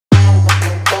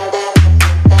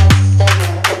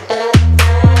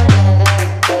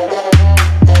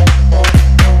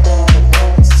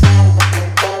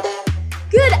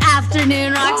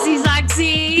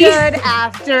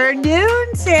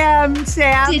afternoon, Sam.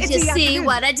 Did you see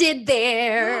what I did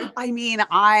there? I mean,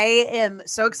 I am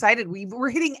so excited.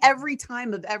 We're hitting every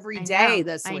time of every day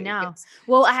this week. I know.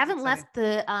 Well, I haven't left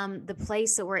the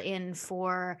place that we're in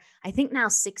for, I think now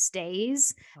 6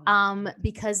 days,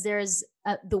 because there's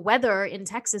the weather in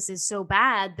Texas is so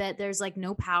bad that there's like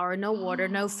no power, no water,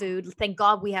 no food. Thank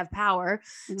God we have power.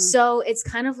 Mm-hmm. So it's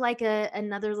kind of like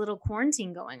another little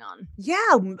quarantine going on.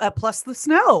 Yeah, plus the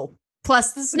snow.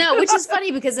 Which is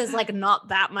funny because there's like not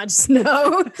that much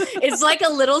snow. It's like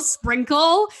a little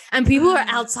sprinkle and people are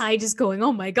outside just going,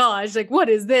 oh my gosh, like what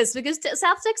is this? Because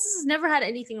South Texas has never had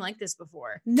anything like this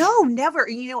before. No, never.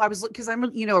 Because I'm,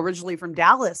 originally from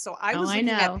Dallas. So I was looking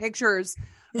at pictures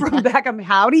from back.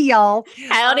 Howdy, y'all.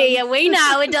 Howdy. We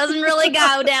know it doesn't really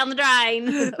go down the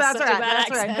drain. That's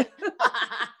right.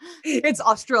 It's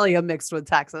Australia mixed with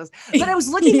Texas. But I was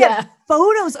looking at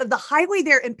photos of the highway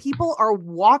there and people are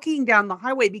walking down the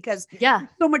highway because there's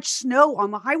so much snow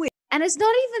on the highway. And it's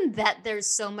not even that there's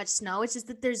so much snow. It's just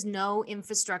that there's no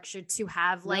infrastructure to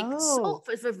have salt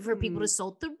for people to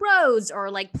salt the roads or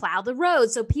like plow the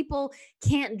roads. So people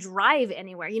can't drive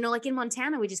anywhere. Like in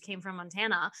Montana, we just came from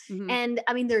Montana. Mm-hmm. And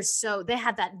I mean, they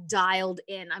have that dialed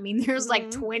in. I mean, there's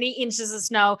like 20 inches of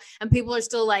snow and people are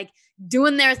still like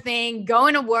doing their thing,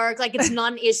 going to work. Like it's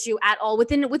not an issue at all.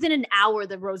 Within an hour,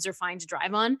 the roads are fine to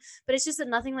drive on. But it's just that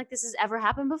nothing like this has ever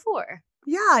happened before.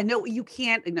 Yeah, no, you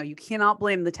cannot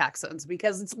blame the Texans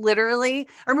because it's literally,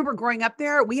 I remember growing up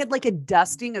there, we had like a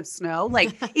dusting of snow.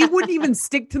 Like it wouldn't even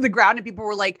stick to the ground. And people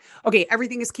were like, okay,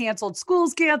 everything is canceled.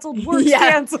 School's canceled. Work's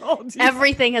canceled.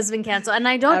 Everything has been canceled. And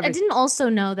I didn't also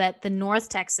know that the North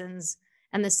Texans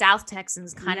and the South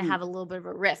Texans kind of have a little bit of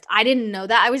a rift. I didn't know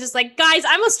that. I was just like, guys,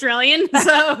 I'm Australian.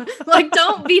 So like,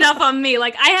 don't beat up on me.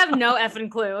 Like I have no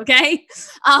effing clue. Okay.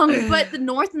 But the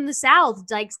North and the South,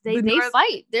 like they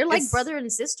fight. They're like brother and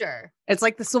sister. It's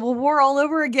like the Civil War all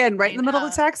over again, right in the middle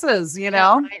of Texas, Right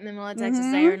in the middle of Texas.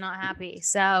 They are not happy.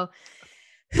 So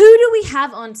who do we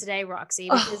have on today, Roxy?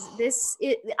 Because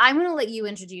I'm going to let you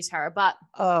introduce her, but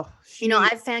I've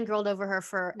fangirled over her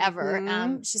forever.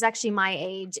 Mm-hmm. She's actually my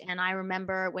age. And I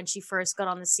remember when she first got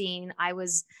on the scene, I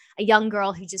was a young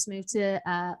girl who just moved to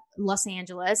Los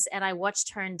Angeles and I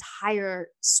watched her entire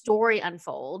story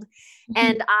unfold.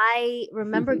 And I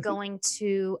remember going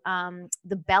to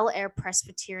the Bel Air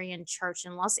Presbyterian Church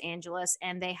in Los Angeles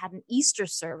and they had an Easter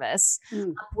service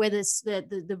up where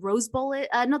the Rose Bowl,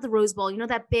 not the Rose Bowl,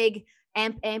 that big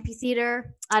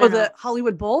amphitheater. I don't know. The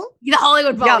Hollywood Bowl? The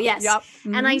Hollywood Bowl, yes. Yep.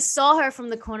 Mm-hmm. And I saw her from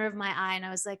the corner of my eye and I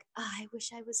was like, I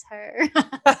wish I was her.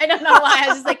 I don't know why. I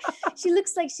was just like, she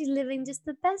looks like she's living just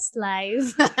the best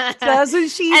life. Doesn't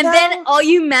she? And then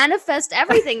you manifest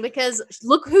everything because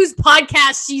look whose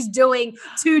podcast she's doing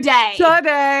today.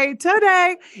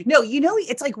 Today. No,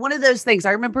 it's like one of those things.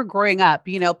 I remember growing up,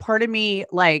 part of me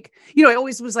like, I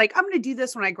always was like, I'm going to do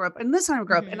this when I grow up and this when I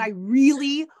grow up. And I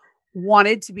really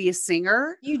wanted to be a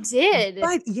singer. You did.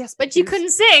 But you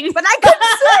couldn't sing. But I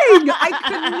couldn't sing. I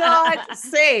could not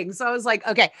sing. So I was like,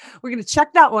 okay, we're going to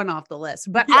check that one off the list.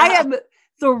 But I am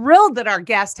thrilled that our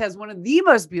guest has one of the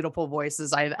most beautiful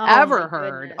voices I've ever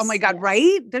heard. Goodness. Oh my God,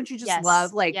 right? Don't you just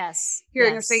love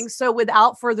hearing her sing? So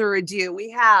without further ado, we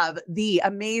have the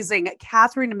amazing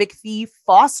Katharine McPhee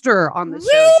Foster on the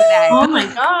show today. Oh my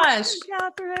gosh.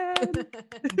 Katharine.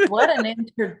 What an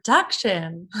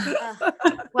introduction.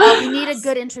 Well, we need a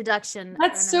good introduction.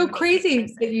 That's so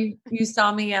crazy that you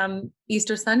saw me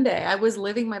Easter Sunday. I was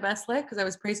living my best life because I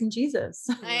was praising Jesus.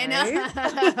 I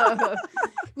know.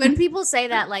 When people say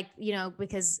that, like,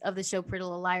 because of the show Pretty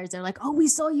Little Liars, they're like, oh, we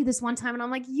saw you this one time. And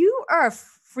I'm like, you are a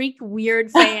freak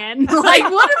weird fan. Like,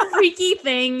 what a freaky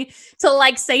thing to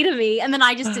like say to me. And then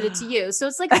I just did it to you. So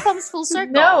it's like it comes full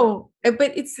circle. No,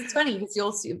 but it's funny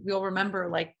because you'll remember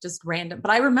like just random,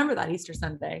 but I remember that Easter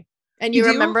Sunday. And you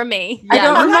remember me. I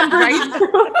don't remember.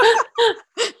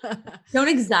 Don't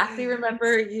exactly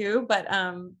remember you, but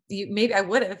maybe I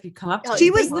would have if you come up to me.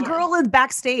 She was the girl in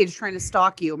backstage trying to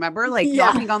stalk you, remember? Like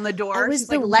knocking on the door. I was She's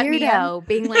the like, weirdo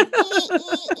being like,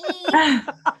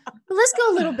 But let's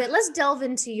go a little bit. Let's delve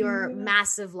into your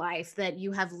massive life that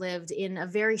you have lived in a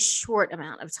very short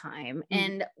amount of time.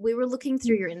 And we were looking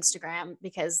through your Instagram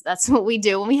because that's what we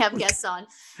do when we have guests on.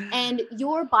 And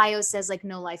your bio says like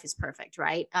no life is perfect,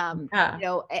 right?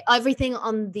 Everything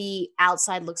on the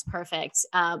outside looks perfect,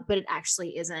 but it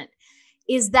actually isn't.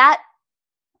 Is that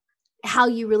how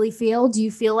you really feel? Do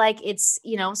you feel like it's,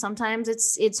 sometimes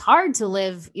it's hard to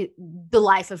live the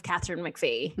life of Katharine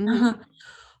McPhee? Mm-hmm.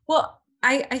 Well,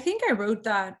 I think I wrote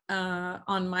that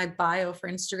on my bio for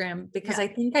Instagram because I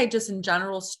think I just in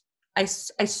general, I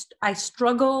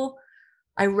struggle,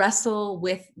 I wrestle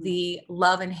with the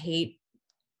love and hate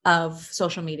of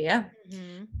social media.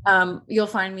 You'll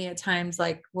find me at times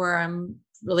like where I'm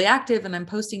really active and I'm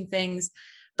posting things,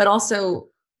 but also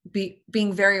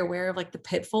being very aware of like the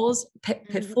pitfalls. I'm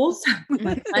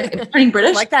turning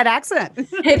British. Like that accent.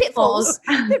 Pitfalls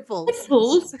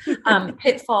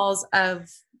of,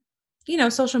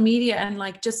 social media and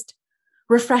like just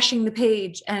refreshing the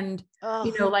page and,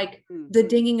 like the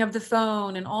dinging of the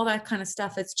phone and all that kind of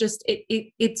stuff. It's just,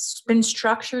 it's been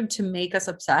structured to make us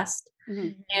obsessed.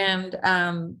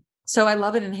 And, so I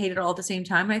love it and hate it all at the same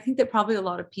time. And I think that probably a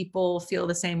lot of people feel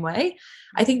the same way.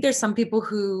 I think there's some people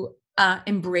who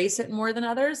embrace it more than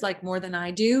others, like more than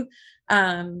I do.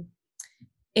 And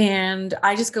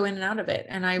I just go in and out of it.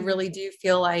 And I really do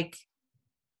feel like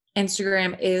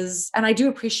Instagram is, and I do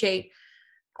appreciate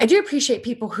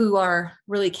people who are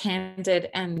really candid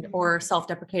and or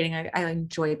self-deprecating. I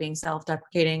enjoy being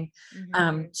self-deprecating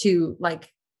to like,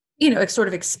 sort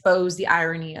of expose the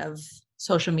irony of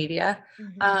social media.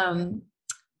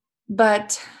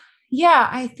 But yeah,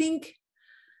 I think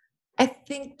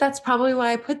that's probably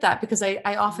why I put that, because I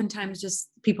oftentimes just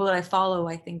people that I follow,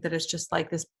 I think that it's just like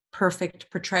this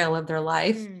perfect portrayal of their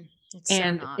life.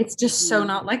 It's just so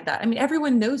not like that. I mean,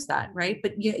 everyone knows that, right?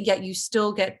 But yet you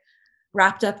still get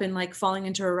wrapped up in like falling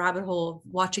into a rabbit hole of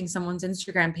watching someone's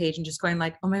Instagram page and just going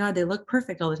like, oh my God, they look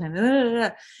perfect all the time.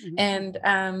 And,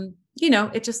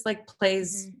 it just like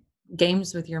plays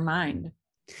games with your mind.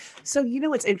 So,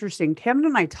 it's interesting. Tammin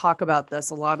and I talk about this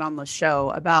a lot on the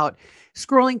show about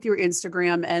scrolling through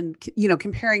Instagram and,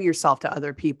 comparing yourself to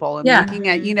other people and looking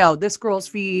at, this girl's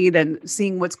feed and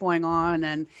seeing what's going on.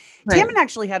 And Tammin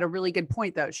actually had a really good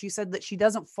point, though. She said that she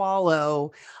doesn't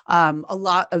follow a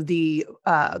lot of the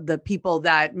people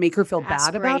that make her feel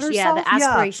bad about herself. Yeah, the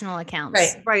aspirational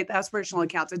accounts. Right. The aspirational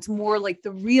accounts. It's more like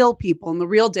the real people and the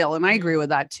real deal. And I agree with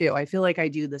that, too. I feel like I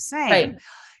do the same. Right.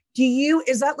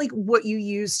 Is that like what you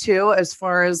use too, as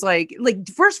far as like,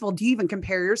 first of all, do you even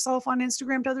compare yourself on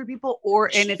Instagram to other people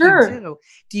and if you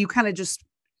do you kind of just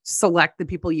select the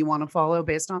people you want to follow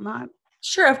based on that?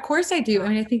 Sure. Of course I do. I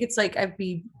mean, I think it's like, it'd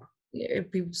be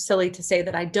silly to say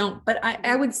that I don't, but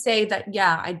I would say that,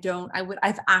 I don't,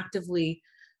 I've actively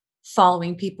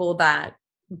following people that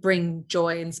bring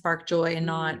joy and spark joy and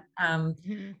not,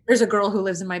 there's a girl who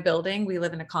lives in my building. We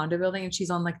live in a condo building and she's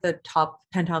on like the top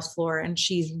penthouse floor and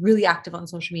she's really active on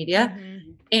social media.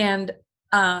 And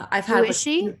I've had. Who is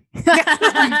she?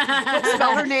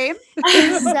 Spell her name.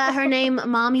 Is that her name?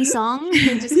 Mommy Song?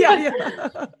 Just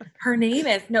Her name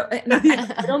is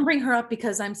I don't bring her up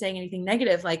because I'm saying anything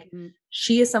negative. Like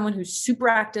she is someone who's super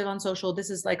active on social. This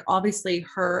is like obviously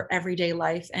her everyday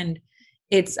life. And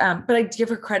it's, but I give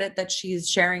her credit that she's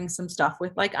sharing some stuff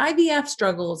with like IVF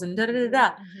struggles and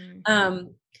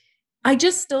I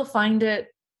just still find it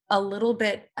a little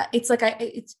bit, it's like,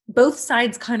 it's both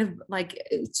sides kind of like,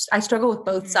 I struggle with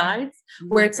both sides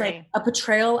where it's like a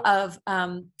portrayal of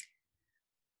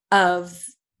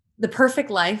the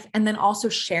perfect life and then also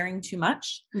sharing too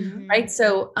much. Right.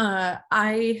 So,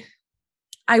 I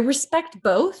respect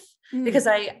both because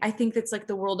I think it's like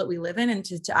the world that we live in and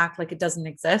to act like it doesn't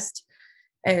exist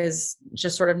is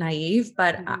just sort of naive,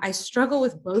 but I struggle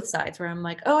with both sides where I'm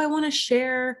like, oh, I want to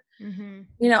share, I mean,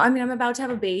 I'm about to have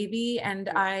a baby and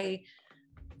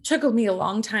took me a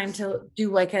long time to do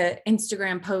like a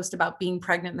Instagram post about being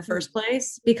pregnant in the first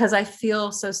place, because I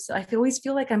always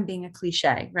feel like I'm being a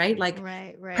cliche, right? Like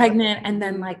pregnant. And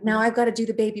then like, now I've got to do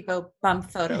the baby bump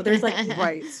photo. There's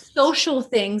like social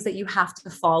things that you have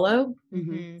to follow.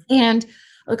 And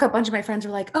a bunch of my friends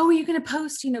were like, oh, are you going to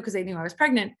post, because they knew I was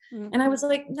pregnant. And I was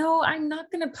like, no, I'm not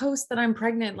going to post that I'm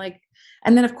pregnant. Like,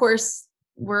 and then of course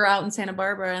we're out in Santa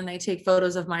Barbara and they take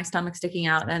photos of my stomach sticking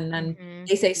out. And then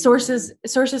they say sources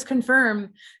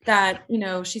confirm that,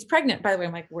 she's pregnant. By the way,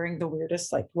 I'm like wearing the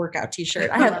weirdest like workout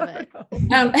t-shirt. I love it.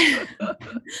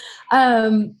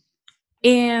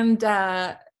 And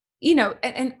I,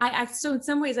 so in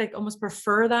some ways I almost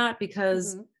prefer that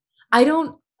because I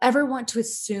don't ever want to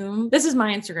assume, this is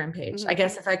my Instagram page. I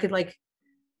guess if I could like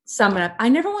sum it up, I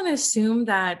never want to assume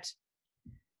that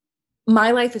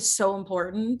my life is so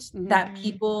important that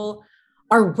people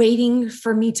are waiting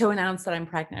for me to announce that I'm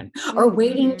pregnant or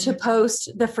waiting to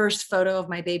post the first photo of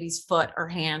my baby's foot or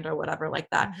hand or whatever like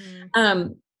that.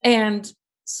 And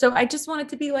so I just want it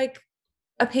to be like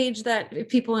a page that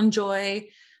people enjoy,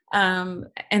 and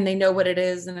they know what it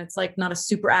is. And it's like not a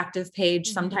super active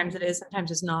page. Sometimes it is,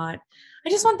 sometimes it's not. I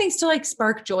just want things to like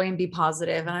spark joy and be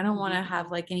positive. And I don't want to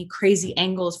have like any crazy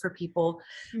angles for people,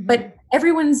 but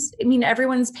everyone's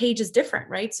page is different,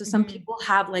 right? So some people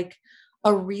have like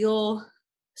a real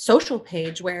social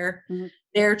page where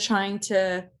they're trying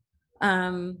to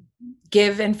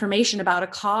give information about a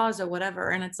cause or whatever.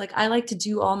 And it's like, I like to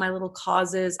do all my little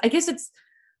causes. I guess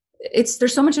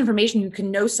there's so much information. You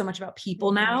can know so much about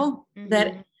people now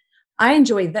that I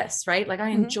enjoy this, right? Like I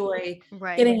enjoy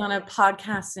getting on a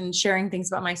podcast and sharing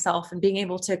things about myself and being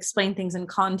able to explain things in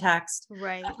context,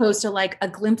 opposed to like a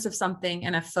glimpse of something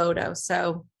in a photo.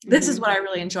 So this is what I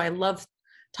really enjoy. I love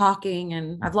talking,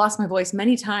 and I've lost my voice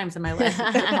many times in my life.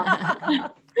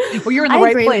 Well, you're in the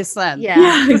right place then.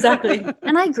 Yeah, exactly.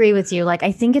 And I agree with you. Like,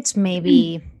 I think it's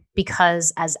maybe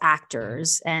because as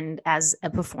actors and as a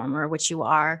performer, which you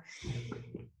are,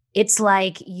 it's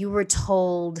like you were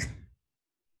told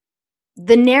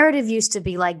the narrative used to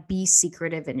be like, be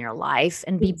secretive in your life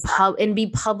and be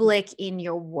public in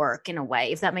your work, in a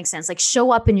way, if that makes sense. Like,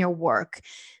 show up in your work,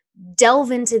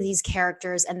 delve into these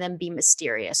characters, and then be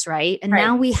mysterious, right? And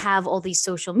now we have all these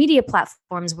social media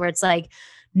platforms where it's like,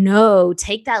 no,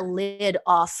 take that lid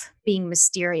off being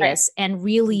mysterious and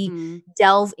really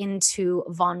delve into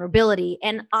vulnerability.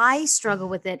 And I struggle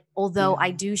with it, although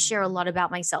I do share a lot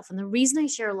about myself. And the reason I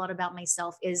share a lot about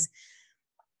myself is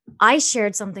I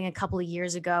shared something a couple of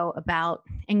years ago about,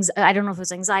 I don't know if it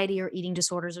was anxiety or eating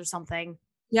disorders or something.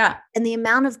 Yeah. And the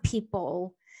amount of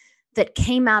people that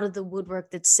came out of the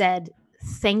woodwork that said,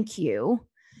 thank you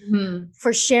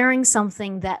for sharing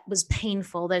something that was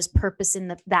painful. There's purpose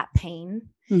in that pain.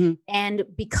 And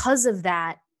because of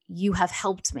that, you have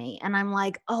helped me. And I'm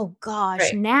like, oh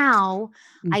gosh, now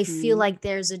I feel like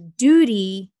there's a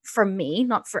duty from me,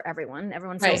 not for everyone.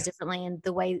 Everyone feels differently, and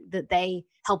the way that they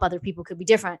help other people could be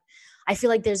different. I feel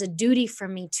like there's a duty for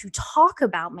me to talk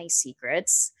about my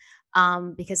secrets,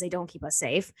 because they don't keep us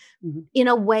safe, in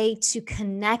a way to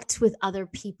connect with other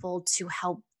people to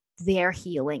help their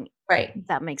healing. If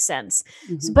that makes sense.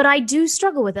 But I do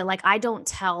struggle with it. Like, I don't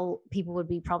tell, people would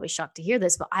be probably shocked to hear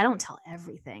this, but I don't tell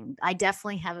everything. I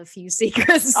definitely have a few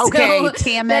secrets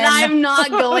that I'm not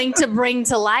going to bring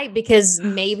to light, because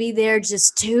maybe they're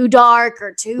just too dark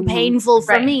or too painful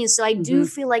for me. So I do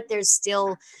feel like there's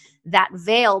still that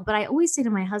veil. But I always say to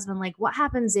my husband, like, what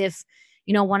happens if,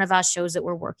 you know, one of our shows that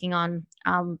we're working on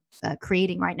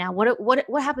creating right now,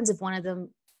 what happens if one of them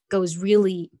gets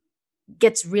really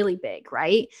big,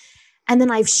 right? And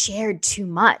then I've shared too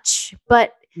much,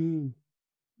 but yeah.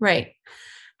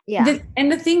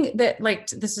 And the thing that, like,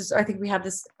 this is, I think we have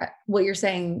this, what you're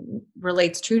saying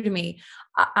relates true to me.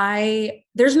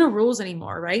 There's no rules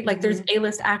anymore, right? Like, there's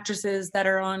A-list actresses that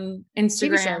are on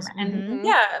Instagram, and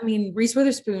I mean, Reese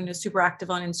Witherspoon is super active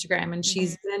on Instagram, and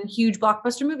she's in huge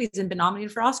blockbuster movies and been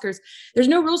nominated for Oscars. There's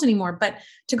no rules anymore. But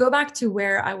to go back to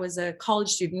where I was a college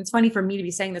student, it's funny for me to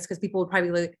be saying this, because people would probably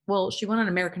be like, well, she went on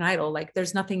American Idol. Like,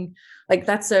 there's nothing, like,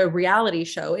 that's a reality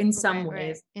show in some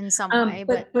ways. In some way.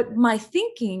 But my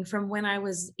thinking from when I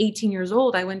was 18 years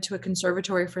old, I went to a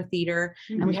conservatory for theater,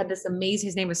 and we had this amazing,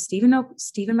 his name was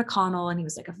Stephen McConnell, and he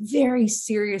was like a very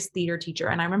serious theater teacher.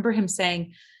 And I remember him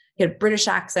saying, he had a British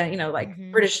accent, you know, like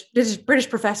British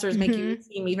professors make you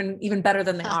seem even better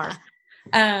than they are.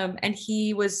 And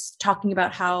he was talking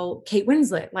about how Kate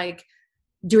Winslet, like,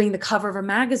 doing the cover of a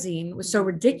magazine was so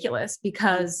ridiculous,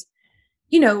 because,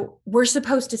 you know, we're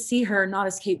supposed to see her not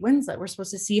as Kate Winslet. We're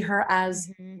supposed to see her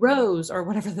as Rose, or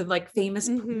whatever the, like, famous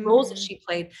roles that she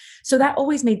played. So that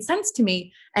always made sense to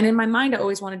me. And in my mind, I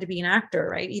always wanted to be an actor,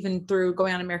 right? Even through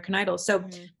going on American Idol. So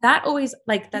that always,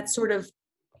 like, that sort of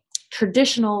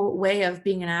traditional way of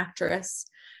being an actress,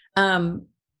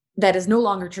 that is no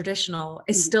longer traditional,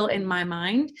 is still in my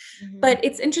mind. But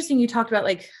it's interesting you talked about,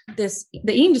 like, the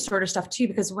eating disorder stuff too,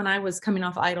 because when I was coming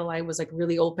off Idol, I was, like,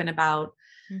 really open about,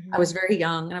 I was very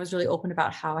young, and I was really open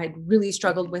about how I had really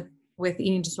struggled with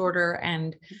eating disorder,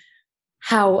 and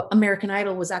how American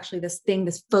Idol was actually this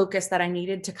focus that I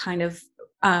needed to kind of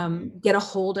get a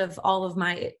hold of all of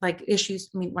my, like, issues.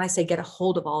 I mean, when I say get a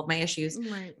hold of all of my issues,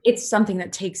 it's something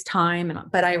that takes time,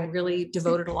 but I really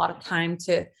devoted a lot of time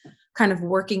to kind of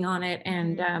working on it.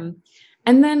 And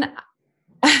then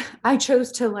I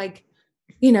chose to, like,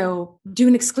 you know, do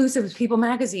an exclusive with People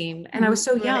magazine. And I was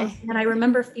so young, and I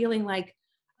remember feeling like,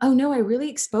 oh no, I really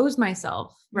exposed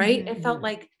myself, right? It felt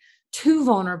like too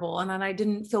vulnerable, and then I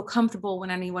didn't feel comfortable when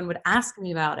anyone would ask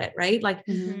me about it, right? Like,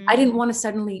 I didn't want to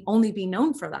suddenly only be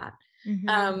known for that.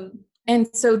 And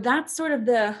so that's sort of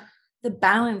the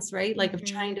balance, right? Like, of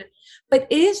trying to, but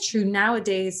it is true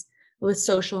nowadays with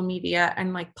social media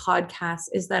and, like, podcasts,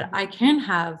 is that I can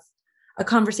have a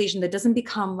conversation that doesn't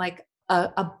become like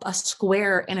a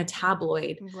square in a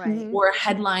tabloid or a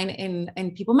headline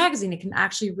in People magazine. It can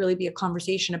actually really be a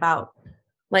conversation about,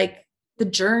 like, the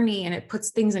journey, and it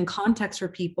puts things in context for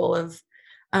people of,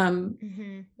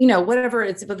 you know, whether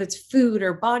it's food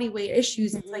or body weight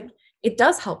issues. It's like, it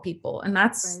does help people. And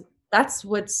that's that's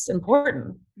what's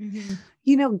important. Mm-hmm.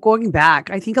 You know, going back,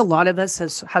 I think a lot of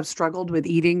us have struggled with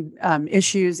eating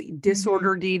issues,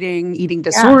 disordered eating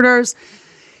disorders.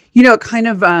 You know, it kind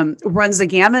of runs the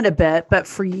gamut a bit. But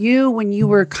for you, when you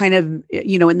were kind of,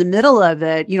 you know, in the middle of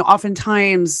it, you know,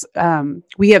 oftentimes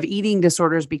we have eating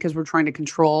disorders because we're trying to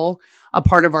control a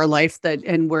part of our life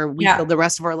and where we feel the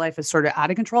rest of our life is sort of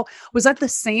out of control. Was that the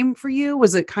same for you?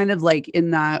 Was it kind of like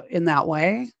in that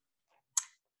way?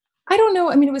 I don't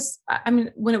know. I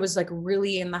mean, when it was like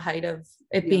really in the height of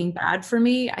it being bad for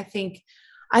me,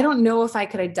 I don't know if I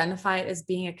could identify it as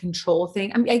being a control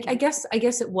thing. I mean, I guess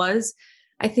it was.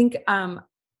 I think,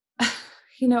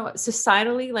 you know,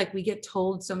 societally, like we get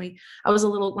told so many. When I was a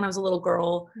little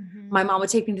girl, my mom would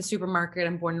take me to the supermarket.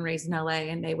 I'm born and raised in LA,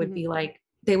 and they would be like,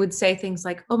 they would say things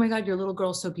like, "Oh my God, your little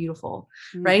girl's so beautiful,"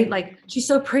 right? Like, she's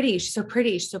so pretty. She's so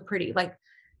pretty. She's so pretty. Like,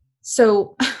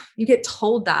 so you get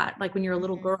told that, like when you're a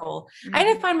little girl. I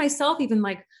didn't find myself even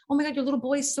like, "Oh my God, your little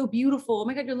boy is so beautiful. Oh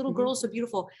my God, your little girl is so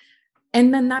beautiful."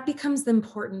 And then that becomes the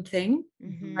important thing,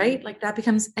 right? Like that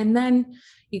becomes, and then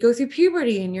you go through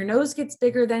puberty and your nose gets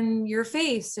bigger than your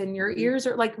face and your ears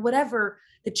are like, whatever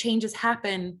the changes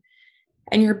happen.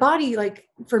 And your body, like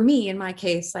for me, in my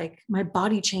case, like my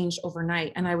body changed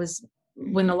overnight. And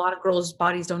when a lot of girls'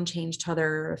 bodies don't change till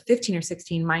they're 15 or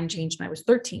 16, mine changed when I was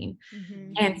 13.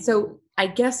 And so I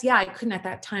guess, I couldn't at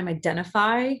that time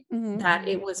identify that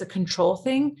it was a control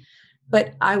thing,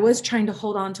 but I was trying to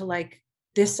hold on to like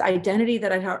this identity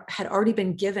that I had already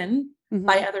been given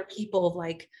by other people of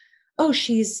like, oh,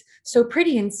 she's so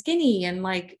pretty and skinny and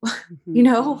like, you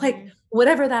know, like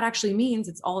whatever that actually means,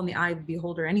 it's all in the eye of the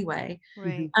beholder anyway.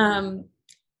 Right.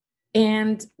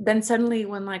 And then suddenly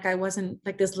when like, I wasn't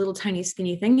like this little tiny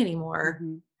skinny thing anymore,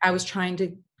 I was trying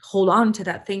to hold on to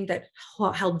that thing that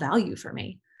held value for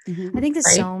me. I think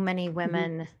there's so many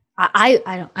women,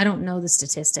 I don't know the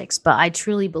statistics, but I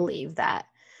truly believe that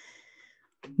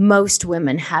most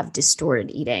women have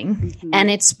distorted eating, and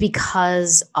it's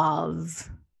because of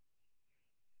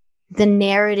the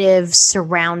narrative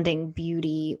surrounding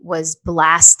beauty was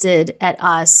blasted at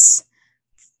us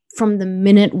from the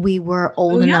minute we were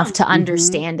old enough to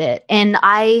understand it. And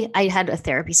I had a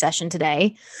therapy session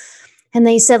today, and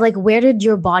they said, like, where did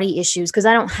your body issues? Because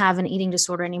I don't have an eating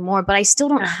disorder anymore, but I still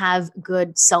don't have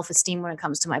good self-esteem when it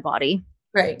comes to my body.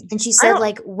 Right. And she said,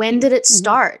 like, when did it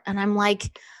start? And I'm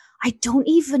like, I don't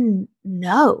even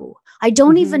know. I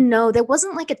don't even know. There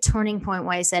wasn't like a turning point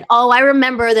where I said, oh, I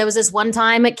remember there was this one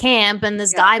time at camp and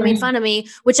this guy made fun of me,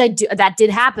 which that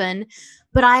did happen.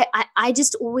 But I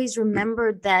just always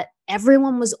remembered that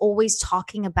everyone was always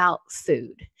talking about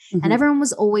food and everyone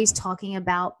was always talking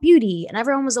about beauty and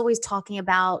everyone was always talking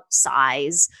about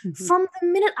size from the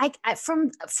minute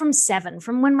from 7,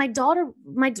 from when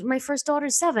my first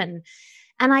daughter's 7.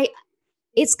 And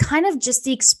it's kind of just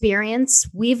the experience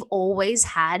we've always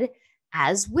had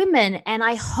as women. And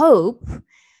I hope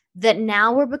that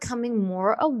now we're becoming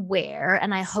more aware,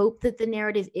 and I hope that the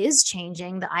narrative is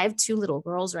changing, that I have 2 little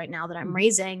girls right now that I'm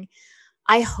raising.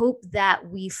 I hope that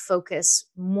we focus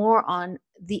more on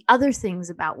the other things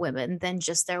about women than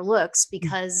just their looks,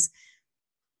 because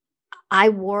I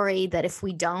worry that if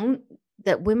we don't,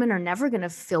 that women are never going to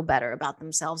feel better about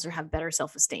themselves or have better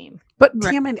self-esteem. But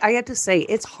Tam, I have to say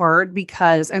it's hard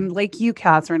because, and like you,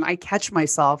 Catherine, I catch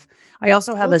myself. I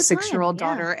also have a 6-year-old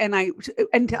daughter,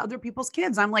 and to other people's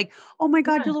kids, I'm like, oh my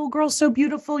God, your little girl's so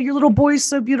beautiful. Your little boy's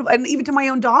so beautiful. And even to my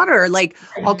own daughter, like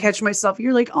I'll catch myself.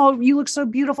 You're like, oh, you look so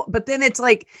beautiful. But then it's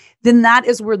like, then that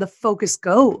is where the focus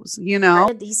goes, you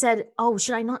know? He said, oh,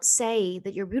 should I not say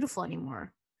that you're beautiful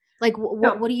anymore? Like,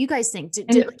 what do you guys think?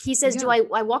 He says, do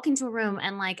I walk into a room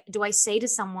and like, do I say to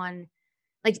someone,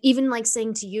 like, even like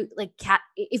saying to you, like,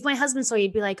 if my husband saw you,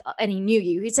 he'd be like, and he knew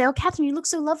you, he'd say, oh, Catherine, you look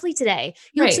so lovely today.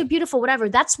 You look so beautiful, whatever.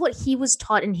 That's what he was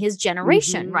taught in his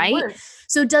generation. Right.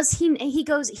 So he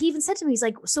even said to me, he's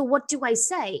like, so what do I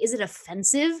say? Is it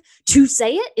offensive to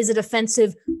say it? Is it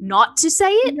offensive not to say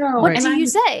it? No, what do you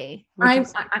say?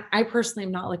 I personally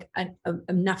am not like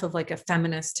enough of like a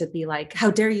feminist to be like, how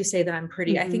dare you say that I'm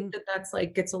pretty? I think that's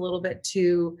like, gets a little bit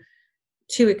too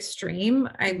extreme.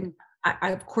 I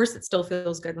of course it still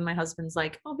feels good when my husband's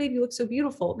like, oh, baby, you look so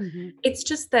beautiful. It's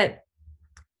just that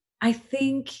I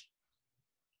think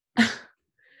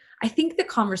the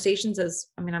conversations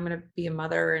I'm going to be a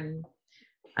mother and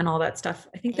all that stuff.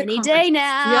 I think any day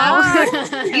now,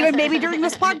 even maybe during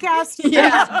this podcast.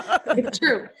 It's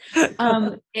true.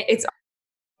 It's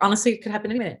honestly, it could happen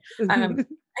any minute.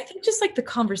 I think just like the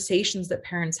conversations that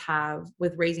parents have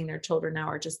with raising their children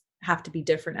now have to be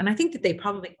different. And I think that they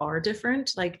probably are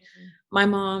different. Like my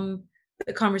mom,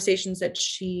 the conversations that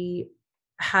she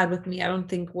had with me, I don't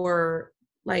think were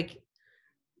like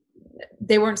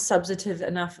they weren't substantive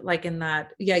enough, like in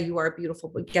that, yeah, you are beautiful,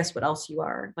 but guess what else you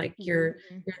are? Like you're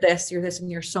this,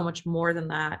 and you're so much more than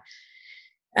that.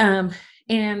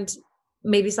 And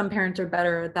maybe some parents are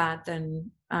better at that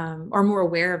than, or more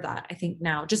aware of that, I think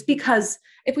now, just because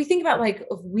if we think about like,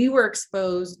 if we were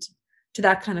exposed to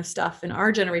that kind of stuff in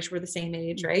our generation, we're the same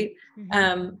age, right?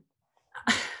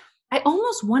 I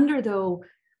almost wonder though,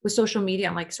 with social media,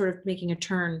 I'm like sort of making a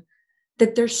turn,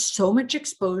 that there's so much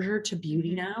exposure to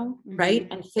beauty now, right?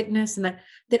 And fitness, and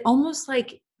that almost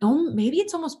like, oh, maybe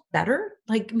it's almost better.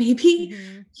 Like maybe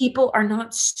people are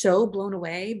not so blown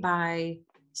away by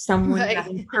someone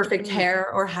having perfect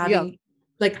hair or having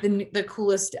like the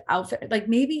coolest outfit. Like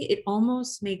maybe it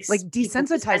almost makes like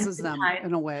desensitizes them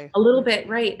in a way a little bit.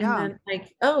 Right. And then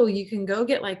like, oh, you can go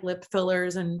get like lip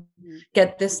fillers and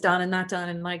get this done and that done.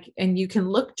 And like, and you can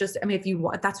look just, I mean, if you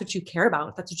want, that's what you care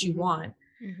about, that's what you want.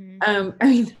 I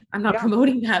mean, I'm not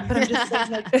promoting that, but I'm just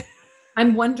saying, like,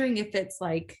 I'm wondering if it's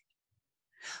like,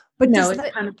 but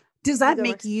does that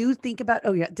make you think about,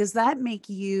 does that make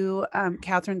you,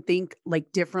 Katharine, think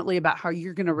like differently about how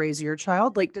you're going to raise your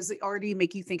child? Like, does it already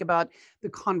make you think about the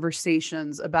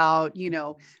conversations about, you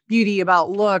know, beauty, about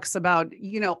looks, about,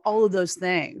 you know, all of those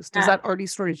things? Does that already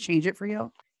sort of change it for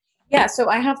you? Yeah. So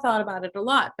I have thought about it a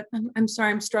lot, but I'm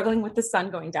sorry, I'm struggling with the sun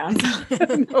going down.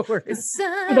 No worries.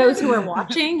 For those who are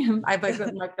watching, I've like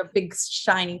a big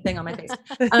shiny thing on my face.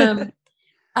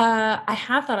 I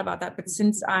have thought about that, but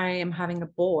since I am having a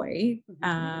boy,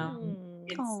 I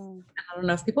don't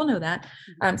know if people know that,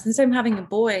 since I'm having a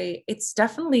boy, it's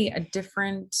definitely a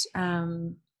different,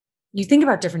 you think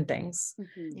about different things.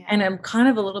 And I'm kind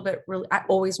of a little bit I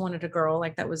always wanted a girl.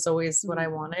 Like that was always what I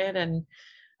wanted. And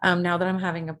now that I'm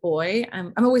having a boy,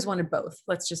 I'm always wanted both.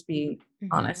 Let's just be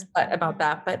honest about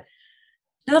that. But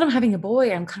now that I'm having a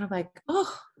boy, I'm kind of like,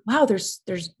 oh, wow, there's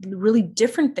really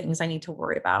different things I need to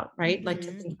worry about, right? Like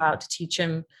to think about, to teach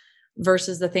him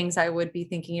versus the things I would be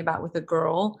thinking about with a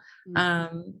girl.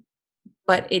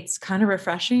 But it's kind of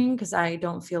refreshing because I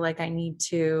don't feel like I need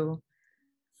to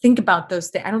think about those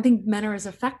things. I don't think men are as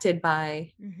affected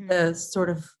by the sort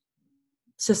of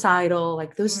societal,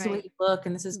 like this is the way you look.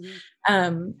 And this is,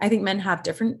 I think men have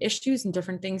different issues and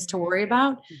different things to worry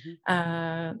about.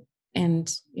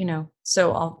 And, you know,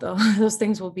 so all those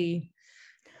things will be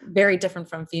very different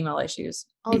from female issues.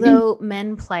 Although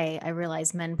I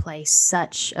realize men play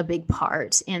such a big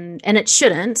part and it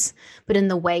shouldn't, but in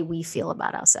the way we feel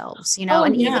about ourselves, you know,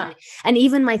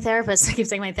 even my therapist, I keep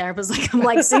saying my therapist, like I'm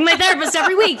like seeing my therapist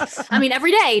every week. I mean,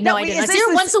 every day. No, I didn't. I see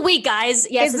her once a week, guys.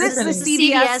 Yes. This is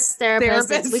the CVS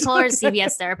therapist. We call her a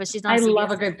CVS therapist. She's not I love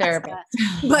a good therapist,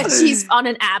 but she's on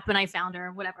an app and I found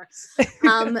her, whatever.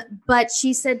 But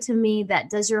she said to me that,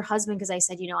 does your husband, because I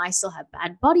said, you know, I still have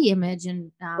bad body image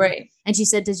and, and she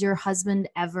said, does your husband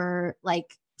ever like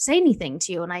say anything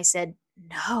to you? And I said,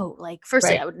 no, like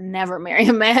firstly, I would never marry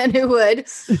a man who would,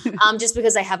 just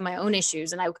because I have my own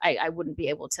issues and I wouldn't be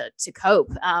able to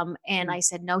cope. And I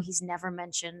said, no, he's never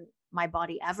mentioned my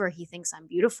body ever. He thinks I'm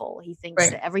beautiful. He thinks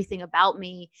that everything about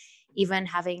me, even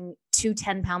having 2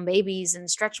 10-pound babies and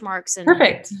stretch marks and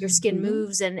your skin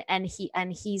moves and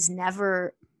he's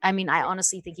never, I mean, I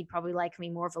honestly think he'd probably like me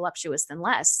more voluptuous than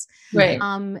less.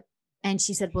 And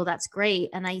she said, well, that's great.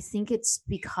 And I think it's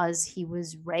because he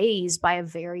was raised by a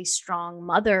very strong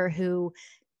mother who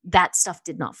that stuff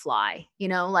did not fly, you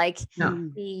know, like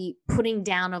the putting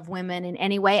down of women in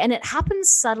any way. And it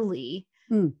happens subtly.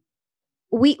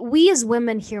 We as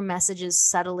women hear messages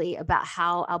subtly about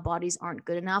how our bodies aren't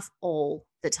good enough all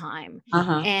the time.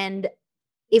 And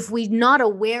if we're not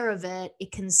aware of it,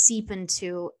 it can seep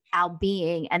into our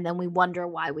being. And then we wonder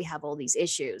why we have all these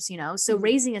issues, you know? So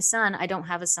raising a son, I don't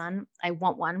have a son. I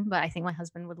want one, but I think my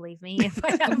husband would leave me if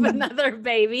I have another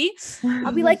baby.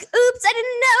 I'll be like, oops, I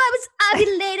didn't know I was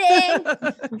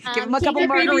ovulating. Give him a couple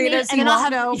margaritas and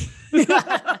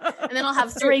then I'll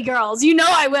have 3 girls. You know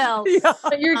I will.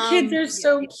 But your kids are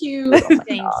so cute. Oh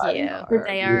thank you.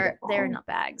 They're not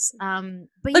bags.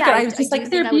 But look, I was just like,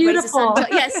 they're beautiful.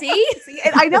 See?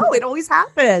 I know it always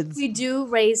happens. We do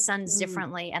raise sons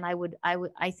differently. And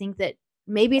I think that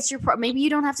maybe it's maybe you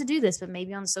don't have to do this, but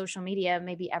maybe on social media,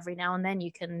 maybe every now and then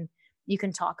you can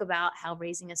talk about how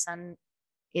raising a son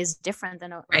is different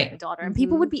than a daughter, and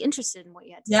people would be interested in what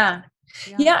you had to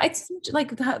say. Yeah. It's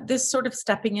like this sort of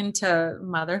stepping into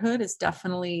motherhood is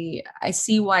definitely, I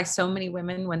see why so many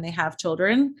women, when they have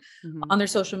children on their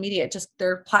social media,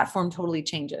 their platform totally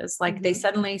changes. Like they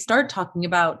suddenly start talking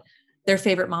about their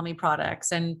favorite mommy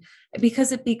products, and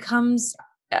because it becomes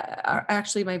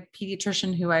actually my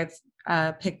pediatrician, who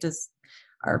I've picked as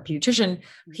our pediatrician,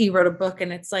 he wrote a book,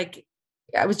 and it's like,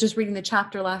 I was just reading the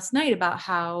chapter last night about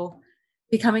how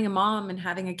becoming a mom and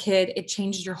having a kid, it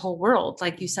changes your whole world.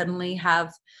 Like you suddenly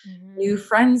have new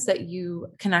friends that you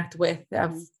connect with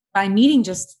by meeting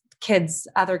just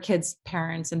other kids'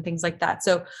 parents and things like that.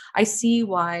 So I see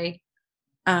why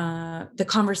the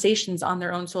conversations on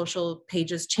their own social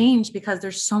pages change, because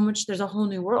there's a whole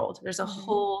new world. There's a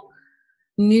whole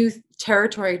new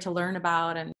territory to learn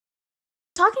about. And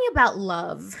talking about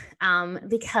love,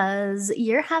 because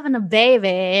you're having a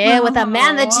baby with a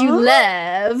man that you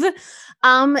love.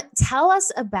 Tell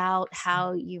us about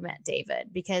how you met David,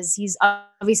 because he's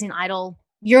obviously an idol.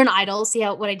 You're an idol. See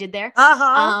what I did there? Two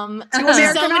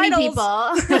American so many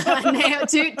idols.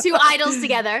 people, two idols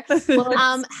together.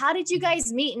 How did you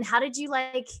guys meet, and how did you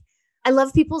I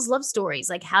love people's love stories.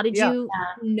 Like, how did you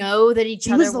know that each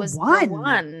other was the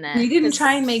one? We didn't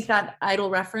try and make that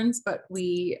idol reference, but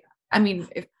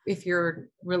if you're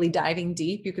really diving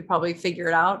deep, you could probably figure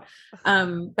it out.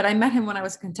 But I met him when I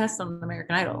was a contestant on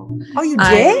American Idol. Oh, you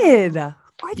did?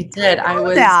 I did. I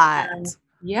was that.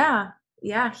 Yeah.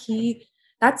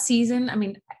 That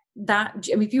season.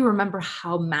 If you remember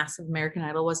how massive American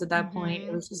Idol was at that point,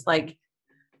 it was just like,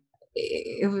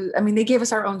 it was, they gave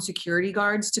us our own security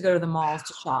guards to go to the malls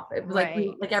to shop. It was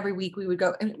like every week we would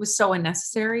go, and it was so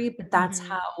unnecessary, but that's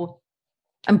how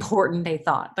important they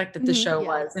thought that the show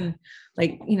was. And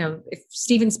if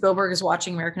Steven Spielberg is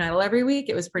watching American Idol every week,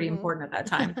 it was pretty important at that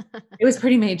time. It was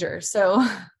pretty major. So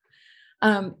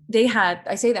I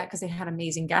say that because they had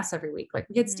amazing guests every week. Like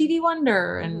we had Stevie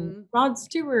Wonder and Rod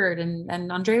Stewart and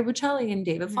Andrea Bocelli and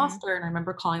David Foster. And I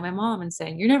remember calling my mom and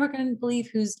saying, "You're never going to believe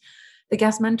who's the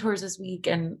guest mentors this week."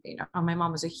 And my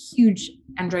mom was a huge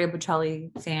Andrea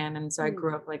Bocelli fan, and so I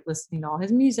grew up listening to all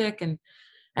his music. And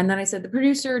then I said, "The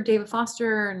producer, David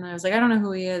Foster," and I was like, "I don't know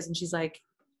who he is." And she's like,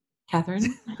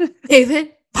 "Katharine,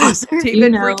 David Foster,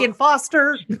 David freaking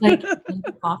Foster." Like,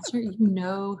 David Foster, you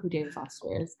know who David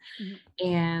Foster is.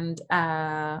 And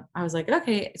I was like,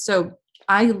 okay. So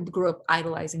I grew up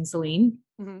idolizing Celine,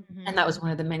 and that was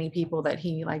one of the many people that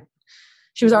he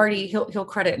she was already, he'll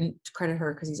credit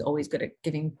her because he's always good at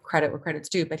giving credit where credit's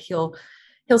due, but he'll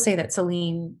say that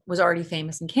Celine was already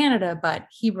famous in Canada, but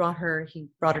he brought her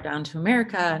down to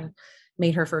America and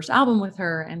made her first album with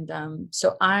her. And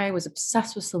so I was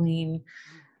obsessed with Celine,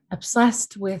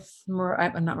 obsessed with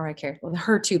I'm not Mariah Carey, well,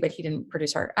 her too, but he didn't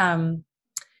produce her.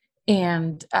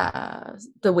 And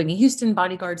the Whitney Houston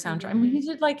Bodyguard soundtrack. He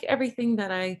did everything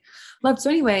that I loved. So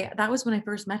anyway, that was when I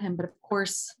first met him. But of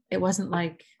course, it wasn't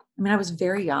I was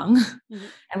very young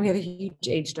and we have a huge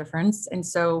age difference. And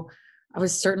so I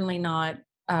was certainly not,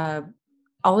 all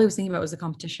I was thinking about was the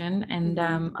competition and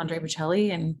Andrea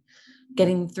Bocelli and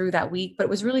getting through that week. But it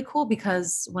was really cool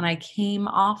because when I came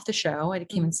off the show, I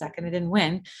came in second, I didn't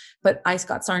win, but I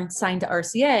got signed to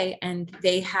RCA, and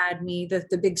they had me,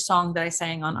 the big song that I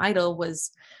sang on Idol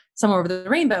was Somewhere Over the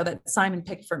Rainbow that Simon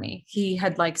picked for me. He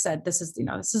had said, this is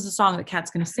a song that Kat's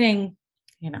going to sing,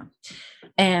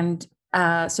 and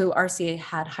so RCA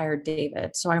had hired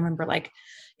David. So I remember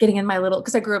getting in my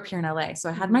because I grew up here in LA. So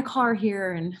I had my car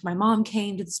here, and my mom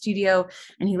came to the studio,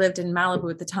 and he lived in Malibu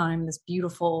at the time, this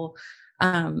beautiful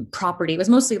property. It was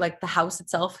mostly the house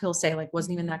itself, he'll say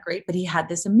wasn't even that great, but he had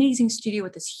this amazing studio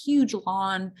with this huge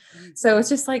lawn. So it's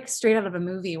just straight out of a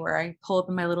movie, where I pull up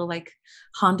in my little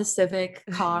Honda Civic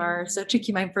car. So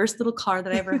tricky, my first little car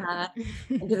that I ever had,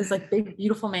 into this big,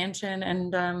 beautiful mansion.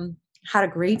 And had a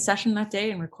great session that day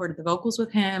and recorded the vocals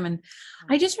with him. And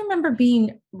I just remember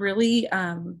being really,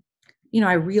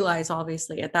 I realized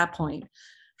obviously at that point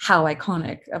how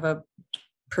iconic of a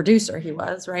producer he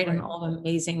was, right? And all the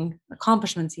amazing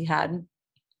accomplishments he had,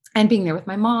 and being there with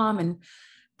my mom and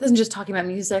doesn't just talking about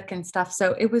music and stuff.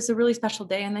 So it was a really special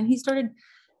day. And then he started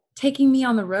taking me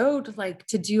on the road,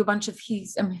 to do a bunch of,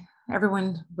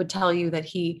 everyone would tell you that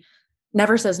he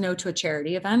never says no to a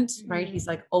charity event, right? He's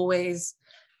always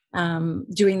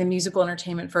doing the musical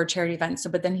entertainment for a charity event. So,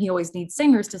 but then he always needs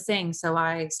singers to sing. So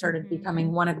I started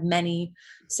becoming one of many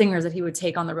singers that he would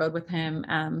take on the road with him.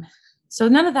 So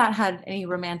none of that had any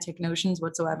romantic notions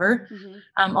whatsoever.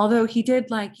 Although he did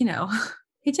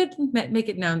he did make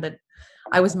it known that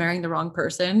I was marrying the wrong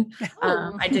person.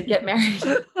 I did get married.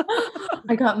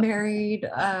 I got married.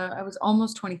 I was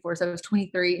almost 24. So I was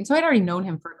 23. And so I'd already known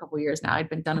him for a couple of years now.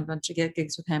 I'd done a bunch of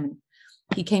gigs with him. And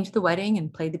he came to the wedding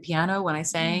and played the piano when I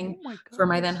sang for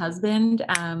my then husband.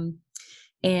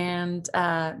 And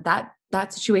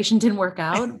that situation didn't work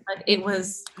out, but it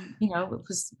was,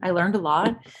 I learned a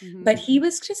lot, but he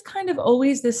was just kind of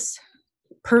always this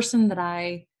person that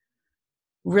I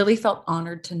really felt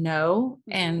honored to know,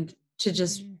 and to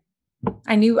just,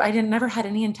 I knew I never had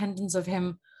any intentions of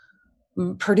him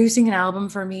producing an album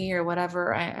for me or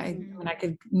whatever. I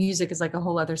mean, music is like a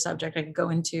whole other subject I could go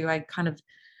into. I kind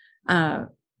of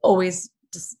always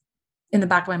just in the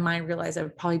back of my mind realized I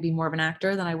would probably be more of an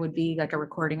actor than I would be like a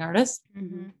recording artist.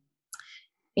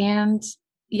 And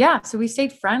yeah, so we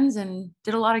stayed friends and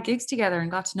did a lot of gigs together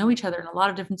and got to know each other in a lot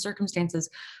of different circumstances.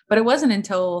 But it wasn't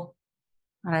until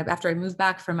after I moved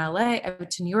back from LA, I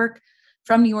went to New York.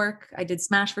 From New York, I did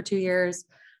Smash for 2 years,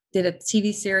 did a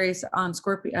TV series on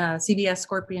CBS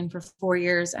Scorpion for 4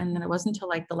 years. And then it wasn't until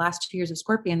like the last 2 years of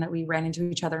Scorpion that we ran into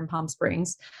each other in Palm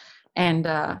Springs. And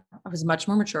I was much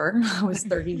more mature. I was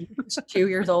 32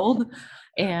 years old.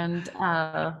 And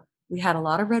we had a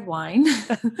lot of red wine.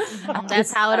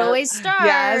 That's how it always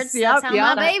starts. That's how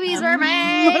my babies were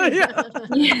made.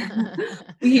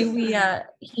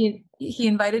 He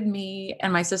invited me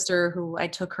and my sister, who I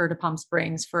took her to Palm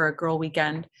Springs for a girl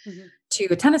weekend, to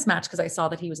a tennis match because I saw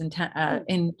that he was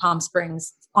in Palm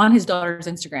Springs on his daughter's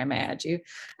Instagram. I add you.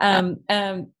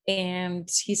 And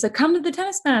he said, "Come to the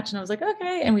tennis match," and I was like,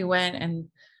 "Okay." And we went, and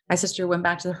my sister went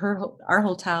back to our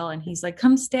hotel, and he's like,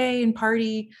 "Come stay and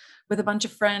party with a bunch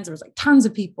of friends." There was like tons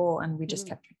of people, and we just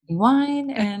kept drinking wine,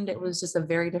 and it was just a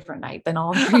very different night than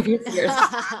all the previous years.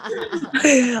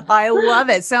 I love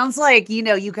it. Sounds like,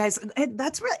 you guys,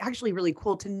 that's actually really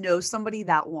cool to know somebody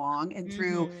that long and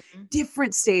through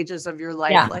different stages of your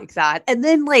life like that. And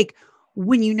then like,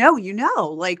 when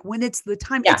like when it's the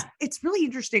time, it's really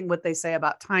interesting what they say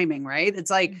about timing, right?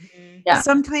 It's like,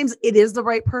 sometimes it is the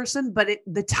right person, but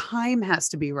the time has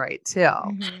to be right too.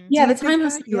 Yeah. The time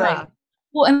has to be right.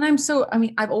 Well, and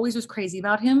I've always was crazy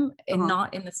about him, and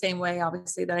not in the same way,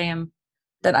 obviously,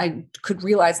 that I could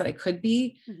realize that I could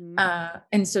be.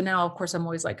 And so now, of course, I'm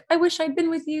always like, I wish I'd been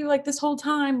with you like this whole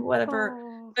time, whatever.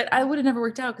 But I would have never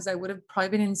worked out because I would have probably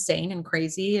been insane and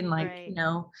crazy and like,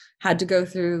 had to go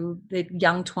through the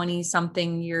young 20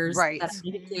 something years that I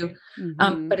needed to.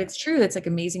 But it's true. It's like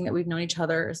amazing that we've known each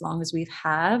other as long as we've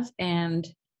and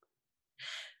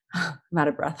I'm out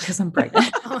of breath because I'm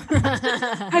pregnant.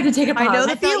 I had to take a pause. I know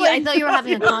the feeling. I thought you were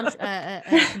having a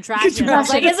contraction. I was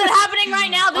like, is it happening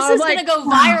right now? This is going to go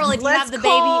viral if you have the baby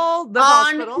on the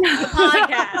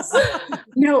podcast.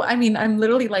 No, I mean, I'm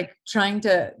literally like trying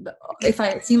to, if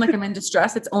I seem like I'm in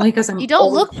distress, it's only because you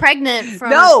don't look pregnant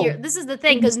from here. This is the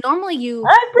thing, because normally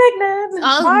I'm pregnant.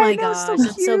 Oh my gosh,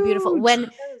 it's so beautiful.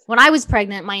 When I was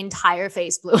pregnant, my entire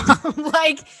face blew up.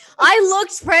 Like, I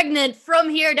looked pregnant from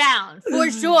here down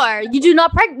for sure. You do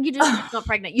not pregnant. You just not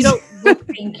pregnant. You don't look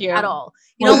at all.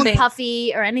 You don't look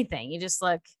puffy or anything. You just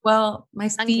look. Well, my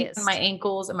feet and my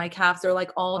ankles and my calves are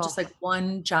like all just like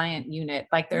one giant unit.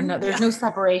 Like there's no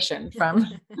separation from.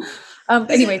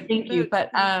 Anyway, thank you.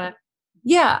 But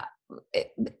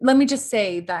let me just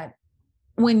say that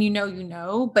when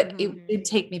but it did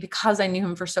take me, because I knew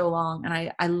him for so long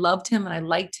and I loved him and I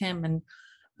liked him,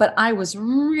 but I was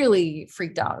really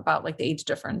freaked out about like the age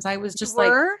difference. I was just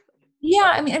like, I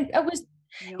mean, it was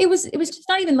just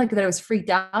not even like that I was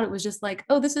freaked out. It was just like,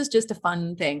 oh, this is just a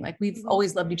fun thing. Like we've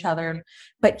always loved each other,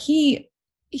 but he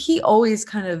always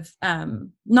kind of,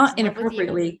 not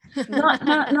inappropriately,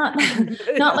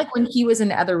 not like when he was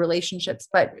in other relationships,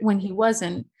 but when he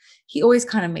wasn't, he always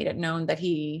kind of made it known that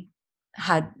he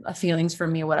had feelings for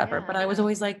me or whatever. But I was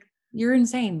always like, you're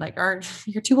insane. Like,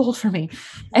 you're too old for me.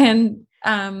 And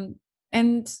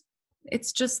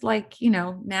it's just like,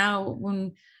 now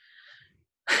when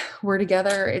we're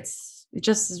together, it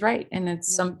just is right. And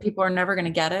it's some people are never going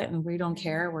to get it, and we don't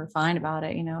care. We're fine about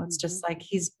it. It's just like,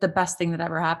 he's the best thing that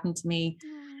ever happened to me,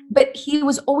 but he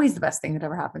was always the best thing that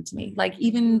ever happened to me. Like,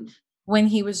 even when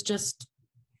he was just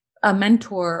a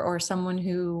mentor or someone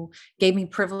who gave me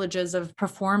privileges of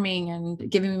performing and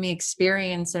giving me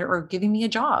experience or giving me a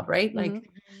job, right? Like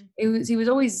he was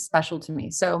always special to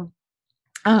me. So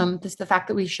just the fact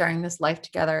that we're sharing this life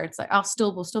together, it's like,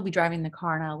 we'll still be driving the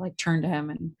car and I'll like turn to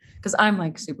him, and cause I'm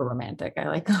like super romantic. I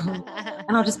like, and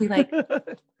I'll just be like,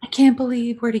 I can't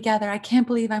believe we're together. I can't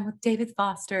believe I'm with David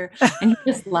Foster. And he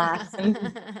just laughs and,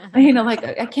 like,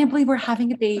 I can't believe we're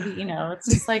having a baby, it's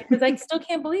just like, cause I still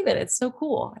can't believe it. It's so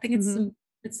cool. I think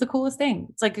it's the coolest thing.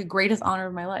 It's like the greatest honor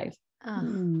of my life.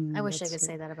 I wish I could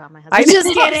say that about my husband. I'm just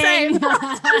kidding.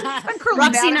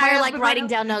 Roxy and I are like writing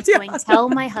down notes going, tell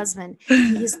my husband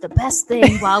he's the best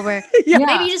thing while we're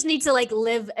maybe you just need to like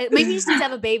live, maybe you just need to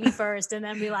have a baby first and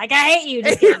then be like, I hate you.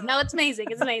 Just kidding. No, it's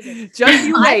amazing. It's amazing. Just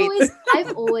you wait.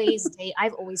 I've always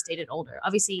dated older.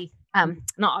 Obviously, not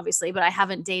obviously, but I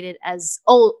haven't dated as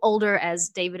older as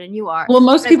David and you are. Well,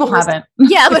 most people haven't.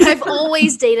 Yeah, but I've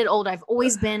always dated older. I've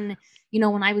always been,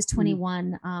 when I was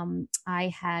 21, I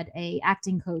had a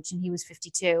acting coach and he was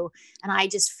 52, and I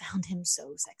just found him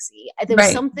so sexy. There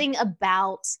was something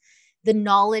about the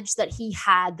knowledge that he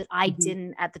had that I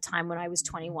didn't at the time when I was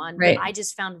 21, that I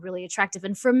just found really attractive.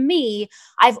 And for me,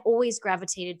 I've always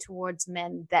gravitated towards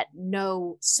men that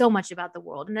know so much about the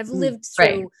world. And I've lived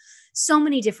through so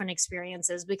many different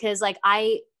experiences, because like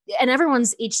and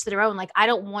everyone's each to their own. Like, I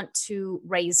don't want to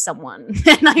raise someone.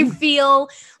 And I feel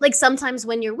like sometimes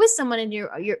when you're with someone and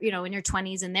you're, you know, in your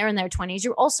 20s and they're in their 20s,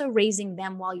 you're also raising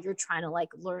them while you're trying to like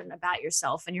learn about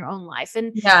yourself and your own life.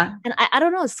 And I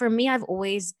don't know, for me, I've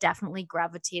always definitely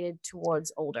gravitated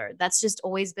towards older. That's just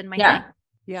always been my thing.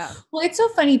 Yeah. Well, it's so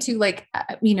funny too. Like,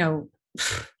 you know,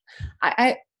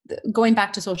 I going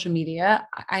back to social media,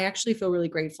 I actually feel really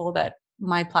grateful that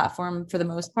my platform, for the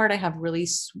most part, I have really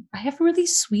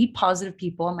sweet, positive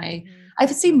people. I would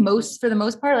say for the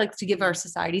most part, like, to give our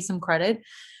society some credit,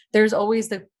 there's always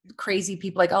the crazy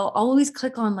people. Like, I'll always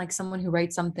click on like someone who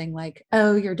writes something like,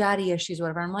 "Oh, your daddy issues,"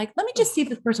 whatever. I'm like, let me just see if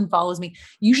this person follows me.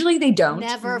 Usually they don't.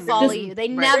 Never follow you. They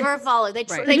never follow. They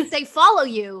follow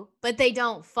you, but they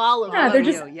don't follow you. Yeah, they're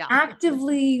just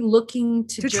actively looking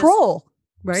to troll.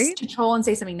 Right? To troll and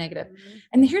say something negative.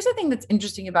 And here's the thing that's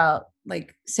interesting about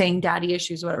like saying daddy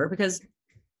issues, or whatever, because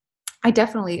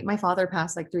my father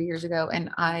passed like 3 years ago, and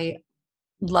I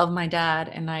love my dad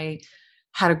and I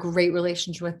had a great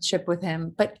relationship with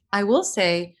him. But I will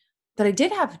say that I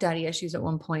did have daddy issues at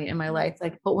one point in my life,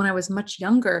 but when I was much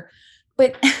younger.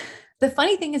 But the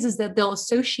funny thing is that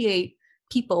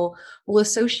people will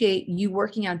associate you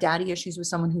working out daddy issues with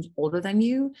someone who's older than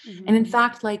you. And in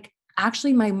fact, like,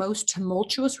 actually my most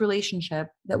tumultuous relationship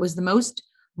that was the most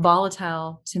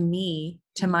volatile to me,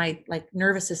 to my like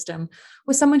nervous system,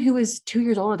 was someone who was 2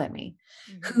 years older than me,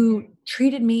 who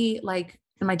treated me like,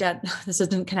 and my dad, this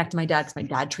doesn't connect to my dad because my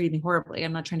dad treated me horribly.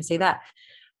 I'm not trying to say that.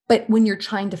 But when you're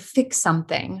trying to fix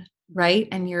something, right?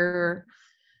 And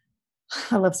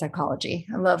I love psychology.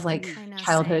 I love like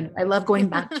childhood. Same. I love going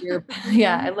back to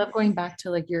I love going back to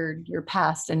like your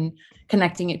past and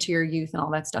connecting it to your youth and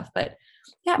all that stuff. But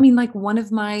yeah, I mean, like, one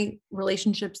of my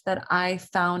relationships that I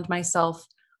found myself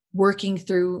working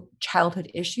through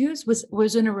childhood issues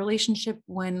was in a relationship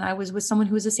when I was with someone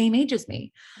who was the same age as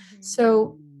me.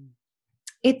 So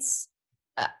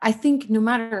I think no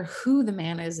matter who the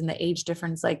man is and the age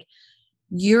difference, like,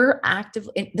 you're active.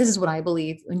 This is what I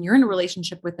believe. When you're in a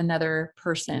relationship with another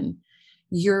person,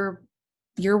 you're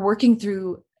working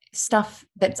through stuff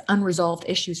that's unresolved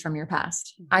issues from your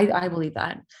past. I believe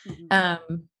that.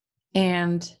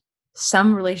 And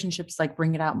some relationships like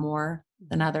bring it out more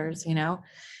than others, you know?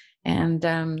 And,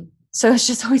 so it's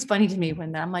just always funny to me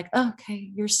when I'm like, oh,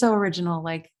 okay, you're so original.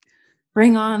 Like,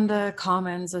 bring on the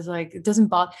comments. Is like, it doesn't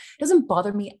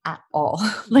bother me at all.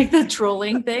 Like the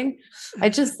trolling thing. I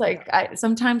just like,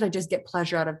 sometimes I just get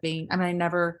pleasure out of being, I mean,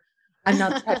 I'm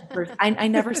not the type of person. I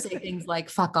never say things like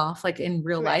fuck off, like in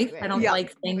real life. I don't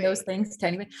like saying those things to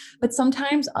anyone, but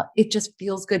sometimes it just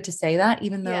feels good to say that,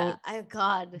 even though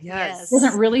yes.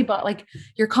 Doesn't really, but like,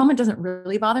 your comment doesn't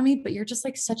really bother me, but you're just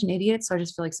like such an idiot. So I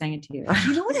just feel like saying it to you.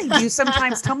 You know what I do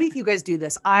sometimes? Tell me if you guys do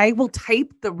this. I will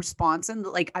type the response in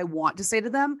that like I want to say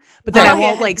to them, but then I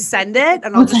won't like send it,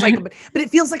 and I'll just like, but it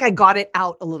feels like I got it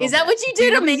out a little. Is that what you do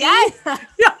to me?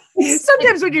 Yeah.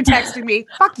 Sometimes when you're texting me,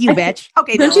 fuck you, bitch.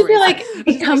 Okay. Don't you feel like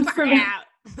it comes from?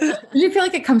 Do you feel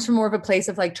like it comes from more of a place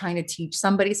of like trying to teach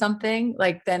somebody something?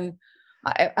 Like, then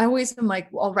I always am like,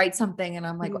 I'll write something and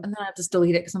I'm like, and then I have to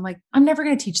delete it because I'm like, I'm never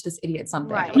going to teach this idiot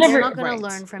something. Right. They're not going to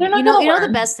learn from it. You know,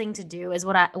 the best thing to do is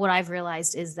what I've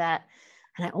realized is that,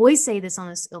 and I always say this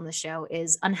on the show,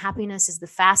 is unhappiness is the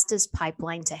fastest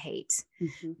pipeline to hate.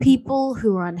 People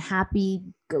who are unhappy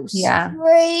go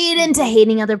straight into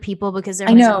hating other people because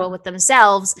they're miserable with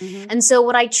themselves. And so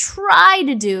what I try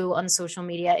to do on social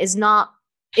media is not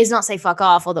say fuck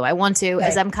off, although I want to,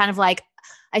 as I'm kind of like,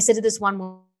 I said to this one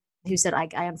woman who said, I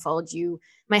unfollowed you.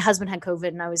 My husband had COVID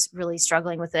and I was really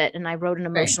struggling with it. And I wrote an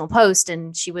emotional post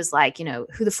and she was like, you know,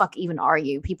 who the fuck even are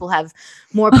you? People have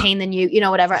more pain than you, you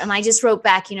know, whatever. And I just wrote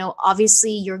back, you know,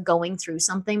 obviously you're going through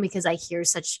something because I hear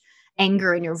such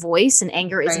anger in your voice, and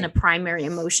anger isn't a primary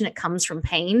emotion. It comes from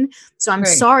pain. So I'm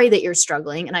sorry that you're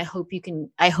struggling. And I hope you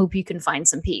can find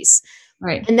some peace.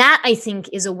 Right. And that, I think,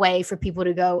 is a way for people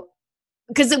to go,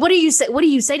 because what do you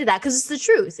say to that? Because it's the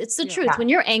truth. It's the truth. When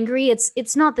you're angry,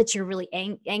 it's not that you're really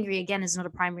angry. Again, is not a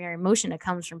primary emotion. It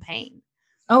comes from pain.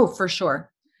 Oh, for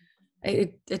sure.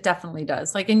 It definitely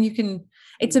does. Like, and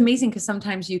it's amazing because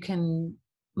sometimes you can,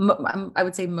 I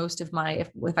would say most of my,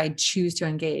 if I choose to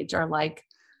engage, are like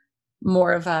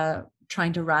more of a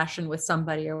trying to ration with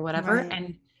somebody or whatever. Right.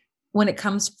 And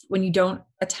when you don't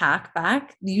attack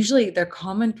back, usually their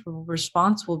comment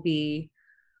response will be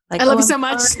like, I love you so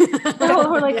much.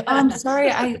 Or like, I'm sorry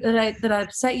that I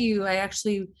upset you. I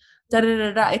actually da da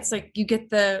da da. It's like you get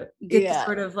the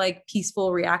sort of like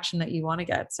peaceful reaction that you want to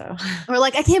get. So, or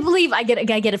like, I can't believe I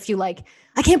get a few like,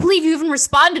 I can't believe you even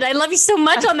responded. I love you so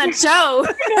much on that show.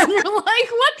 And you're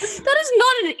like, what? That is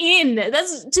not an in.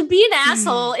 That's to be an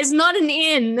asshole is not an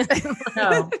in.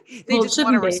 No, they just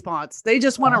want a response. They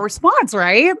just want a response,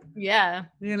 right? Yeah.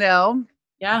 You know?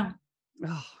 Yeah.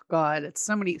 Oh God, it's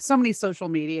so many social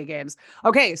media games.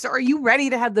 Okay, so are you ready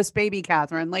to have this baby,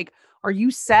 Katharine? Like, are you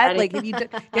set? Like,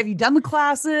 have you done the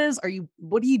classes?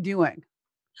 What are you doing?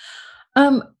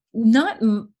 Not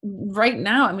right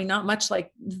now. I mean, not much.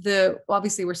 Like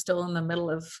obviously we're still in the middle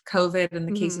of COVID and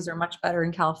the cases are much better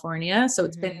in California. So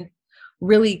it's been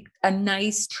really a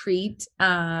nice treat.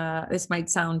 This might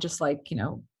sound just like,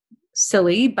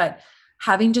 silly, but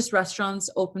having just restaurants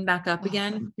open back up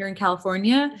again here in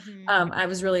California. I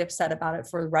was really upset about it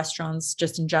for restaurants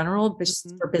just in general,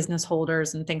 just for business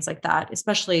holders and things like that,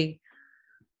 especially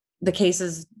the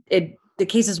cases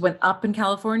went up in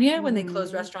California when they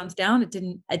closed restaurants down. It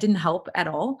didn't help at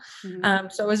all.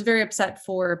 So I was very upset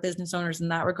for business owners in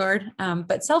that regard.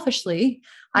 But selfishly,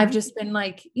 I've just been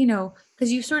like,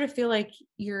 because you sort of feel like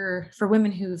for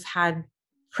women who've had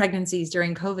pregnancies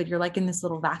during COVID, you're like in this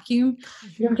little vacuum.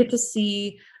 You don't get to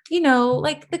see,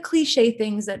 like the cliche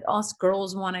things that us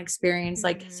girls want to experience,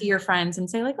 like see your friends and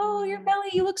say like, oh, your belly,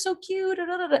 you look so cute.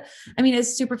 I mean,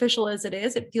 as superficial as it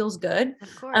is, it feels good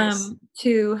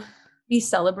to be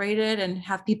celebrated and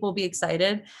have people be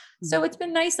excited. So it's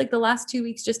been nice, like the last 2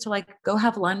 weeks, just to like go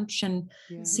have lunch and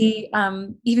see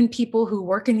even people who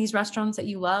work in these restaurants that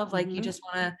you love, like you just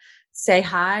want to say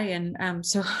hi. And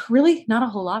so really not a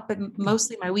whole lot, but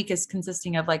mostly my week is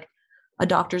consisting of like a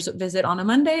doctor's visit on a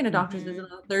Monday and a doctor's visit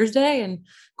on a Thursday and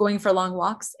going for long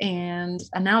walks. And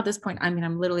now at this point, I mean,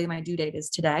 I'm literally, my due date is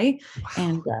today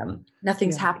and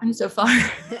nothing's happened so far.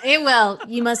 It will.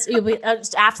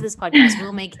 Just after this podcast,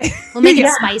 we'll make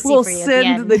it spicy for you.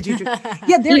 Send the juju.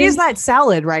 There is that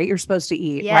salad, right? You're supposed to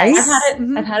eat, right?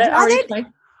 I've had it already twice.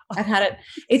 I've had it.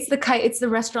 It's the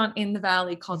restaurant in the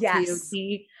Valley called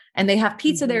KOT. And they have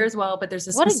pizza there as well, but there's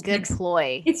this. What a good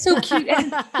ploy. It's so cute.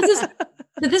 And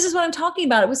this is what I'm talking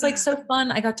about. It was like so fun.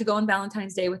 I got to go on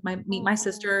Valentine's Day with meet my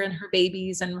sister and her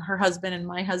babies and her husband and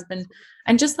my husband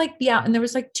and just like be out. And there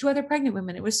was like 2 other pregnant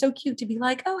women. It was so cute to be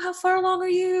like, oh, how far along are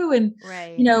you? And,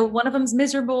 one of them's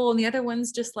miserable and the other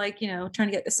one's just like, trying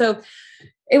to get this. So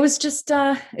it was just,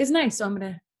 it's nice. So I'm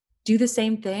going to do the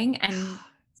same thing and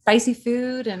spicy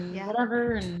food and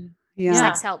whatever. And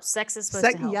sex helps. Sex is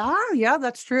supposed to help. Yeah,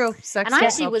 that's true. Sex. And I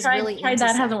actually was really tried into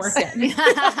that. sex. Hasn't worked yet.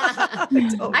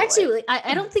 Totally. Actually,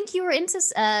 I don't think you were into.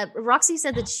 Roxy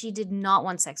said that she did not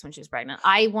want sex when she was pregnant.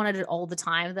 I wanted it all the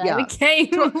time. That I became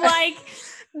like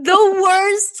the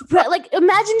worst. Like,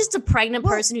 imagine just a pregnant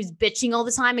person who's bitching all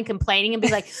the time and complaining and be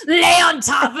like, lay on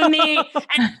top of me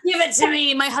and give it to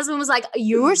me. My husband was like,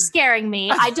 you're scaring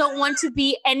me. I don't want to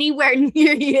be anywhere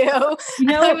near you.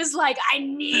 I was like, I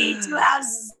need to have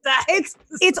sex.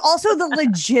 It's also the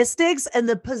logistics and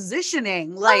the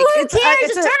positioning. Like, who cares?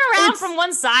 Just turn around from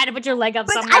one side and put your leg up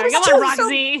somewhere. Come on,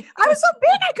 Roxy. I was so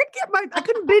big, I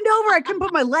couldn't bend over. I couldn't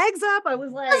put my legs up. I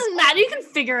was like, doesn't matter. You can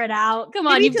figure it out. Come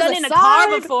on, you've done it in a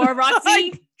car before,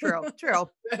 Roxy. True.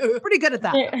 Pretty good at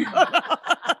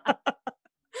that.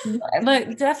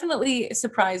 But definitely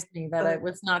surprised me that it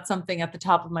was not something at the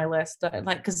top of my list.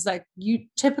 Because you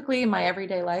typically in my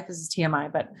everyday life is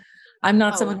TMI, but I'm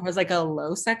not someone who has like a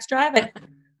low sex drive. It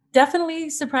definitely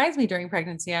surprised me during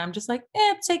pregnancy. I'm just like,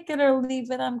 take it or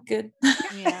leave it. I'm good.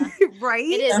 Yeah, right.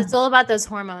 It is. It's all about those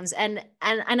hormones, and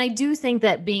I do think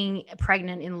that being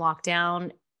pregnant in lockdown,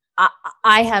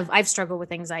 I've struggled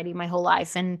with anxiety my whole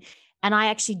life, and I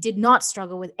actually did not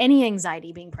struggle with any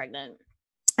anxiety being pregnant.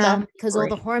 Because all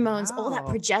the hormones, all that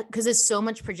because there's so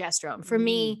much progesterone. For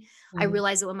me, I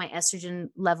realized that when my estrogen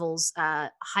levels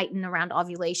heighten around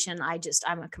ovulation,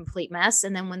 I'm a complete mess.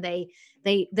 And then when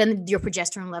then your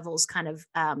progesterone levels kind of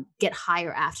get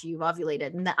higher after you've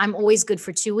ovulated. And I'm always good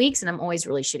for 2 weeks and I'm always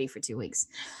really shitty for 2 weeks.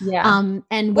 Yeah.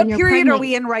 And what when period are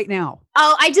we in right now?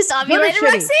 Oh, I just ovulated,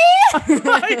 Roxy.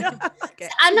 Okay.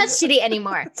 I'm not shitty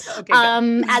anymore. Okay,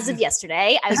 as of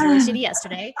yesterday, I was really shitty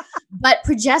yesterday, but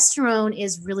progesterone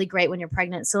is really great when you're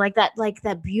pregnant. So like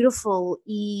that beautiful,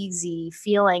 easy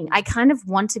feeling. I kind of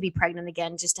want to be pregnant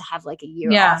again just to have like a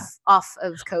year off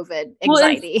of COVID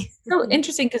anxiety. Well, so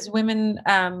interesting because women,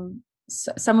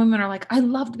 some women are like, I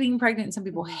loved being pregnant. Some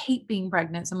people hate being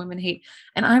pregnant. Some women hate,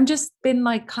 and I'm just been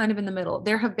like kind of in the middle.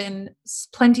 There have been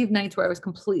plenty of nights where I was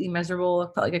completely miserable.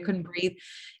 I felt like I couldn't breathe.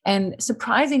 And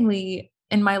surprisingly,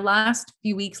 in my last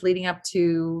few weeks leading up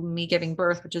to me giving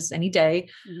birth, which is any day,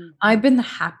 I've been the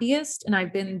happiest and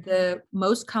I've been the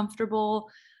most comfortable.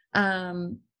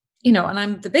 you know, and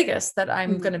I'm the biggest that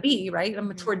I'm going to be, right?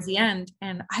 I'm towards the end.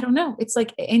 And I don't know. It's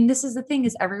like, and this is the thing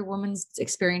is every woman's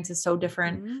experience is so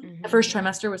different. The first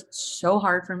trimester was so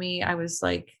hard for me. I was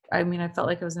like, I mean, I felt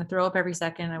like I was going to throw up every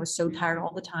second. I was so tired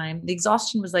all the time. The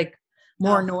exhaustion was like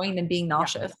more annoying than being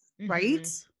nauseous. Right.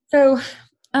 So,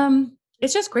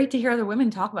 it's just great to hear other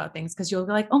women talk about things because you'll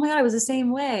be like, oh my God, I was the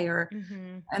same way, or,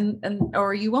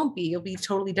 or you won't be, you'll be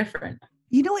totally different.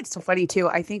 You know, it's so funny too.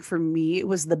 I think for me, it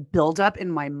was the buildup in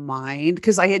my mind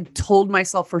because I had told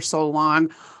myself for so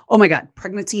long, oh my God,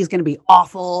 pregnancy is going to be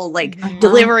awful. Like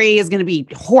delivery is going to be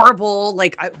horrible.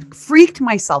 Like I freaked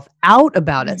myself out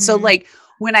about it. So like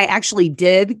when I actually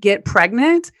did get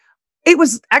pregnant, it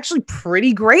was actually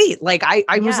pretty great. Like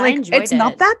I was like, it's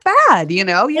not that bad, you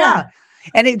know? Yeah.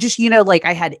 And it just, you know, like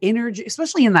I had energy,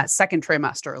 especially in that second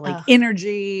trimester, like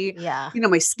energy, you know,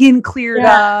 my skin cleared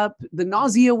up, the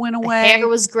nausea went away. The hair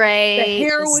was great. The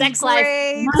hair was sex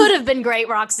great. life could have been great,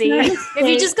 Roxy. If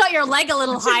you just got your leg a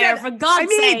little higher, for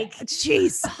God's sake.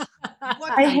 Jeez.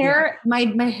 My hair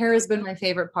has been my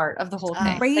favorite part of the whole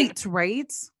thing.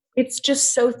 Right. It's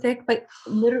just so thick, but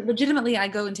legitimately I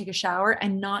go and take a shower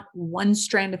and not one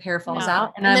strand of hair falls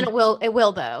out. And then it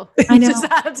will though. I know. Just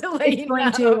have to let you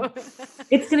know.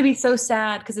 It's going to be so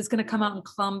sad because it's going to come out in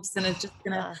clumps and it's just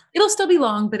going to, it'll still be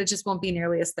long, but it just won't be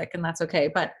nearly as thick, and that's okay.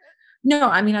 But no,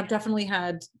 I mean, I've definitely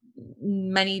had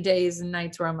many days and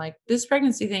nights where I'm like, this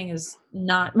pregnancy thing is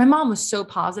not, my mom was so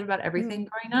positive about everything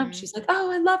growing up. She's like,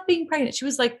 oh, I love being pregnant.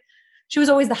 She was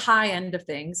always the high end of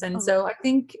things. And so I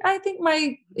think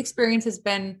my experience has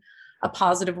been a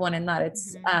positive one in that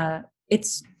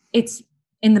it's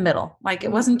in the middle. Like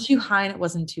it wasn't too high and it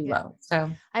wasn't too low.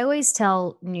 So I always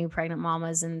tell new pregnant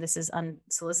mamas, and this is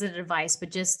unsolicited advice,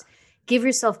 but just give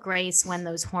yourself grace when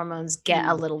those hormones get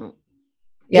a little,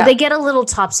 they get a little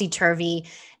topsy-turvy.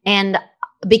 And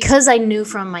because I knew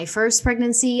from my first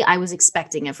pregnancy, I was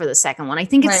expecting it for the second one. I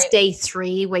think it's day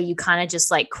 3 where you kind of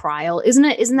just like cry. Isn't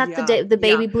that the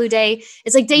baby blue day?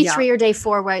 It's like day 3 or day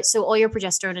 4, right? So all your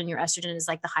progesterone and your estrogen is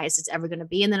like the highest it's ever going to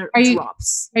be. And then it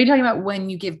drops. Are you talking about when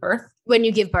you give birth? When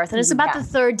you give birth. And it's about the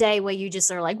 3rd day where you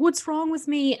just are like, what's wrong with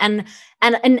me? And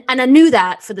I knew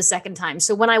that for the second time.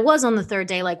 So when I was on the 3rd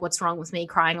day, like, what's wrong with me,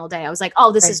 crying all day, I was like,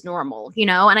 oh, this is normal, you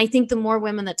know? And I think the more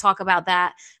women that talk about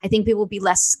that, I think people will be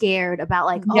less scared about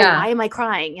like, why am I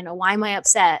crying? You know, why am I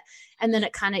upset? And then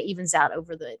it kind of evens out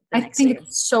over the next year.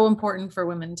 It's so important for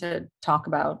women to talk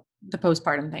about the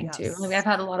postpartum thing too. I mean, I've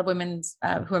had a lot of women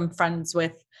who I'm friends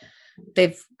with.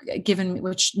 They've given me,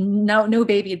 which no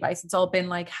baby advice. It's all been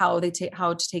like how to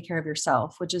take care of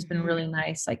yourself, which has been really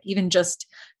nice. Like even just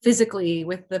physically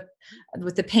with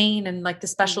the pain and like the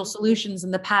special solutions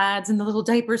and the pads and the little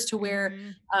diapers to wear,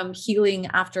 healing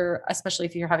after, especially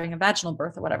if you're having a vaginal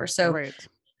birth or whatever. So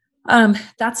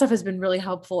that stuff has been really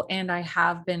helpful. And I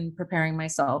have been preparing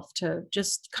myself to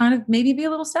just kind of maybe be a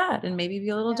little sad and maybe be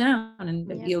a little down and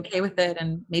be okay with it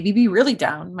and maybe be really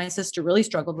down. My sister really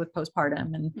struggled with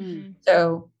postpartum. And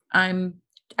so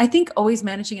I think always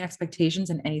managing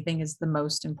expectations in anything is the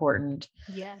most important.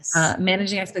 Yes.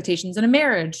 Managing expectations in a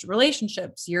marriage,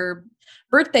 relationships, your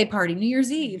birthday party, New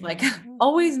Year's Eve, like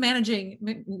always managing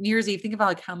New Year's Eve. Think about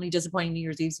like how many disappointing New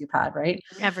Year's Eves you've had, right?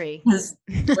 Every.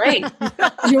 Right.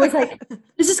 You're always like,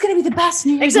 this is going to be the best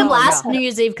New Year's Except last New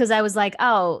Year's Eve, because I was like,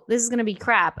 oh, this is going to be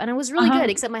crap. And it was really good,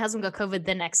 except my husband got COVID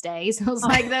the next day. So I was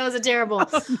like, that was a terrible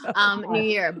New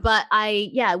Year. But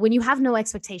when you have no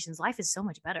expectations, life is so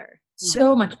much better.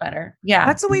 So much better. Yeah.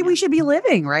 That's the way we should be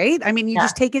living, right? I mean, you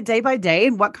just take it day by day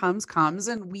and what comes,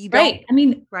 and we don't. Right. I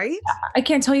mean, right. I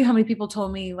can't tell you how many people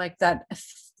told me like that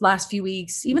last few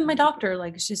weeks, even my doctor,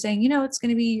 like she's saying, you know, it's going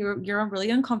to be, you're really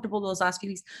uncomfortable those last few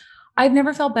weeks. I've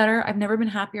never felt better. I've never been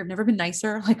happier. I've never been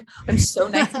nicer. Like I'm so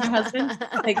nice to my husband.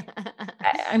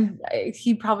 Like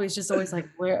he probably is just always like,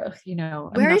 where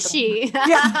is she?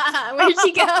 Where did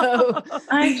she go?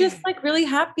 I'm just like really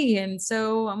happy. And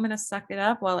so I'm going to suck it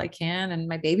up while I can. And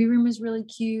my baby room is really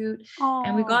cute.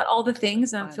 And we got all the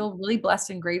things and I feel really blessed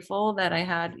and grateful that I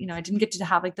had, I didn't get to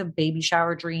have like the baby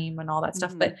shower dream and all that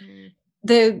stuff, but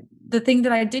the thing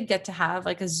that I did get to have,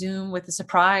 like a Zoom with a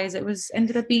surprise,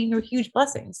 ended up being a huge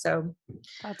blessing. So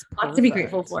that's lots to be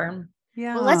grateful for.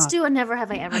 Yeah. Well, let's do a never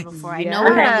have I ever before. I know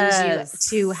we're gonna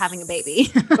lose you to having a baby.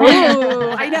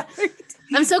 Oh, I know.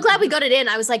 I'm so glad we got it in.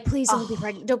 I was like, please don't be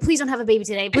pregnant. Please don't have a baby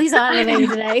today. Please don't have a baby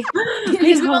today.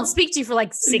 Because we won't speak to you for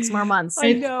like 6 more months.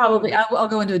 I know. Probably. I'll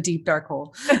go into a deep dark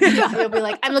hole. You'll be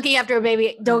like, I'm looking after a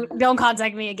baby. Don't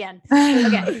contact me again.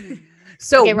 Okay.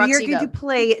 So we are going to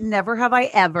play Never Have I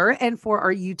Ever. And for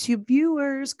our YouTube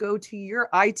viewers, go to your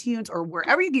iTunes or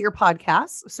wherever you get your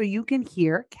podcasts so you can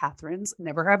hear Katharine's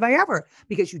Never Have I Ever,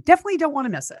 because you definitely don't want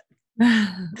to miss it.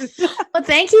 Well,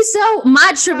 thank you so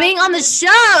much for being on the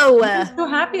show. I'm so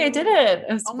happy I did it.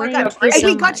 Oh my gosh. And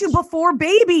we got you before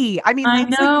baby. I mean,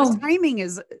 that's like, the timing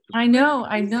is. I know.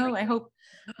 I hope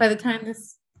by the time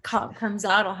this comes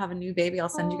out, I'll have a new baby. I'll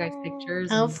send you guys pictures.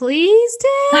 Oh, please do.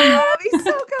 That'd be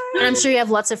so good. And I'm sure you have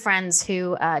lots of friends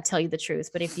who tell you the truth.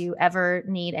 But if you ever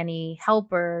need any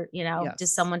help or,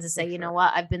 just someone to say, you know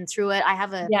what, I've been through it. I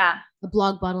have a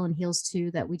blog, Bottle and Heels too,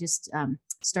 that we just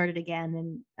started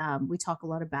again. And we talk a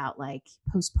lot about like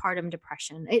postpartum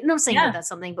depression. I'm not saying that that's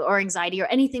something, but or anxiety or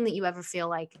anything that you ever feel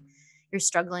like you're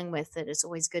struggling with. That it's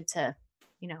always good to,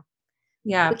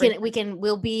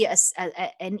 we'll be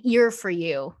an ear for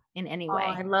you in any way.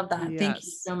 I love that. Yes, thank you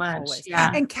so much. Always.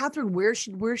 Yeah. And Katharine, where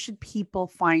should people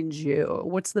find you?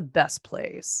 What's the best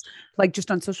place? Like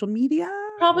just on social media?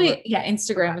 Probably,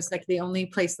 Instagram is like the only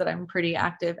place that I'm pretty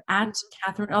active at.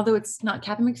 Katharine, although it's not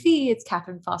Katharine McPhee, it's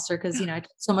Katharine Foster because I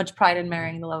took so much pride in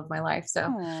marrying the love of my life. So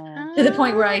to the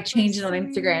point where I changed it on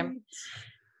Instagram.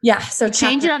 Yeah. So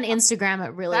change it on Instagram.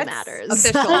 It really matters.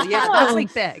 Official. Yeah. That's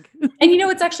like big. And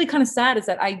what's actually kind of sad is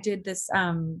that I did this,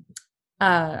 I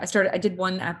did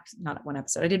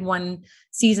one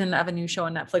season of a new show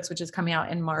on Netflix, which is coming out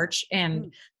in March.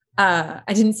 And, I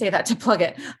didn't say that to plug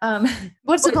it.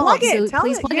 What's it called?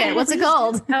 Please plug it. What's it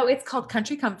called? Oh, it's called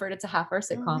Country Comfort. It's a half-hour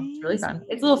sitcom. It's really fun.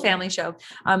 It's a little family show.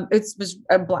 It was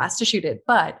a blast to shoot it.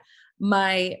 But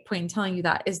my point in telling you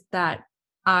that is that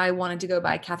I wanted to go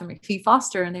by Katharine McPhee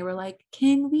Foster. And they were like,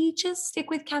 can we just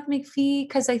stick with Katharine McPhee?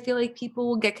 Because I feel like people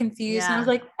will get confused. And I was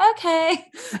like, okay.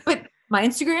 But my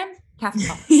Instagram, Katharine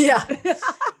Foster.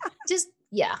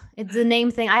 It's the name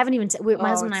thing. I haven't even, my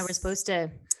husband and I were supposed to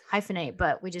hyphenate,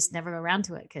 but we just never go around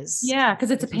to it because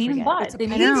it's a pain in the butt. I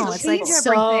know, it's like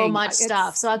so much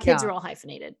stuff. So our kids are all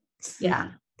hyphenated. Yeah.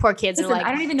 Poor kids are like,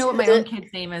 I don't even know what my own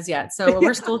kid's name is yet. So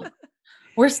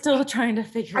we're still trying to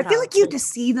figure it out. I feel like you have to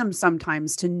see them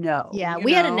sometimes to know. Yeah.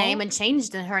 We had a name and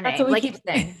changed her name. That's what we keep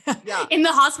saying. In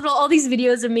the hospital, all these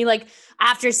videos of me like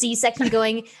after C-section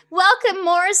going, welcome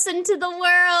Morrison to the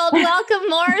world. Welcome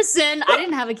Morrison. I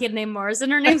didn't have a kid named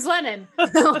Morrison. Her name's Lennon.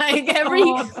 And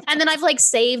then I've like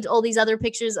saved all these other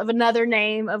pictures of another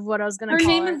name of what I was going to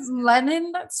call her. Her name is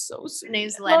Lennon. That's so sweet. Her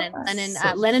name's Lennon.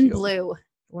 Lennon Blue.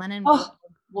 Lennon Blue.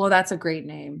 Well, that's a great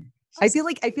name. I feel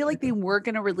like they weren't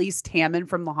going to release Tammin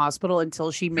from the hospital until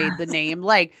she made the name,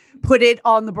 like put it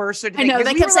on the birth certificate. I know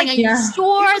they kept saying, "Are you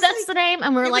sure that's the name?"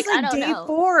 And we're like, "I don't know." Day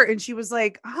 4, and she was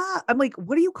like, I'm like,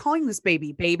 "What are you calling this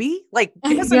baby? Baby?" Like,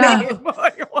 because they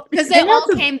all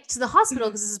came to the hospital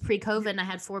because this is pre-COVID, and I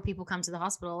had 4 people come to the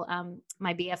hospital,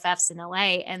 my BFFs in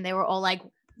LA, and they were all like,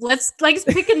 let's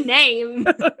pick a name.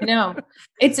 No,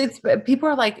 it's people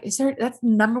are like, that's the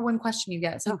number one question you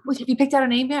get. So have you picked out a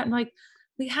name yet? I'm like,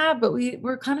 we have, but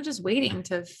we're kind of just waiting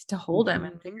to hold him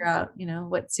and figure out,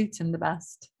 what suits him the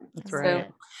best. That's right.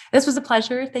 So, this was a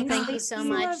pleasure. Thank you so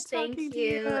much. Thank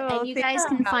you. And you guys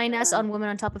can find us on Women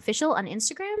on Top Official on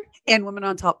Instagram and Women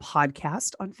on Top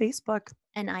Podcast on Facebook.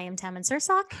 And I am Tammin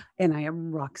Sursock. And I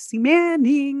am Roxy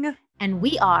Manning. And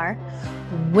we are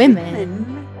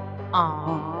Women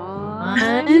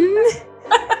on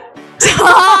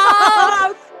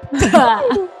Top.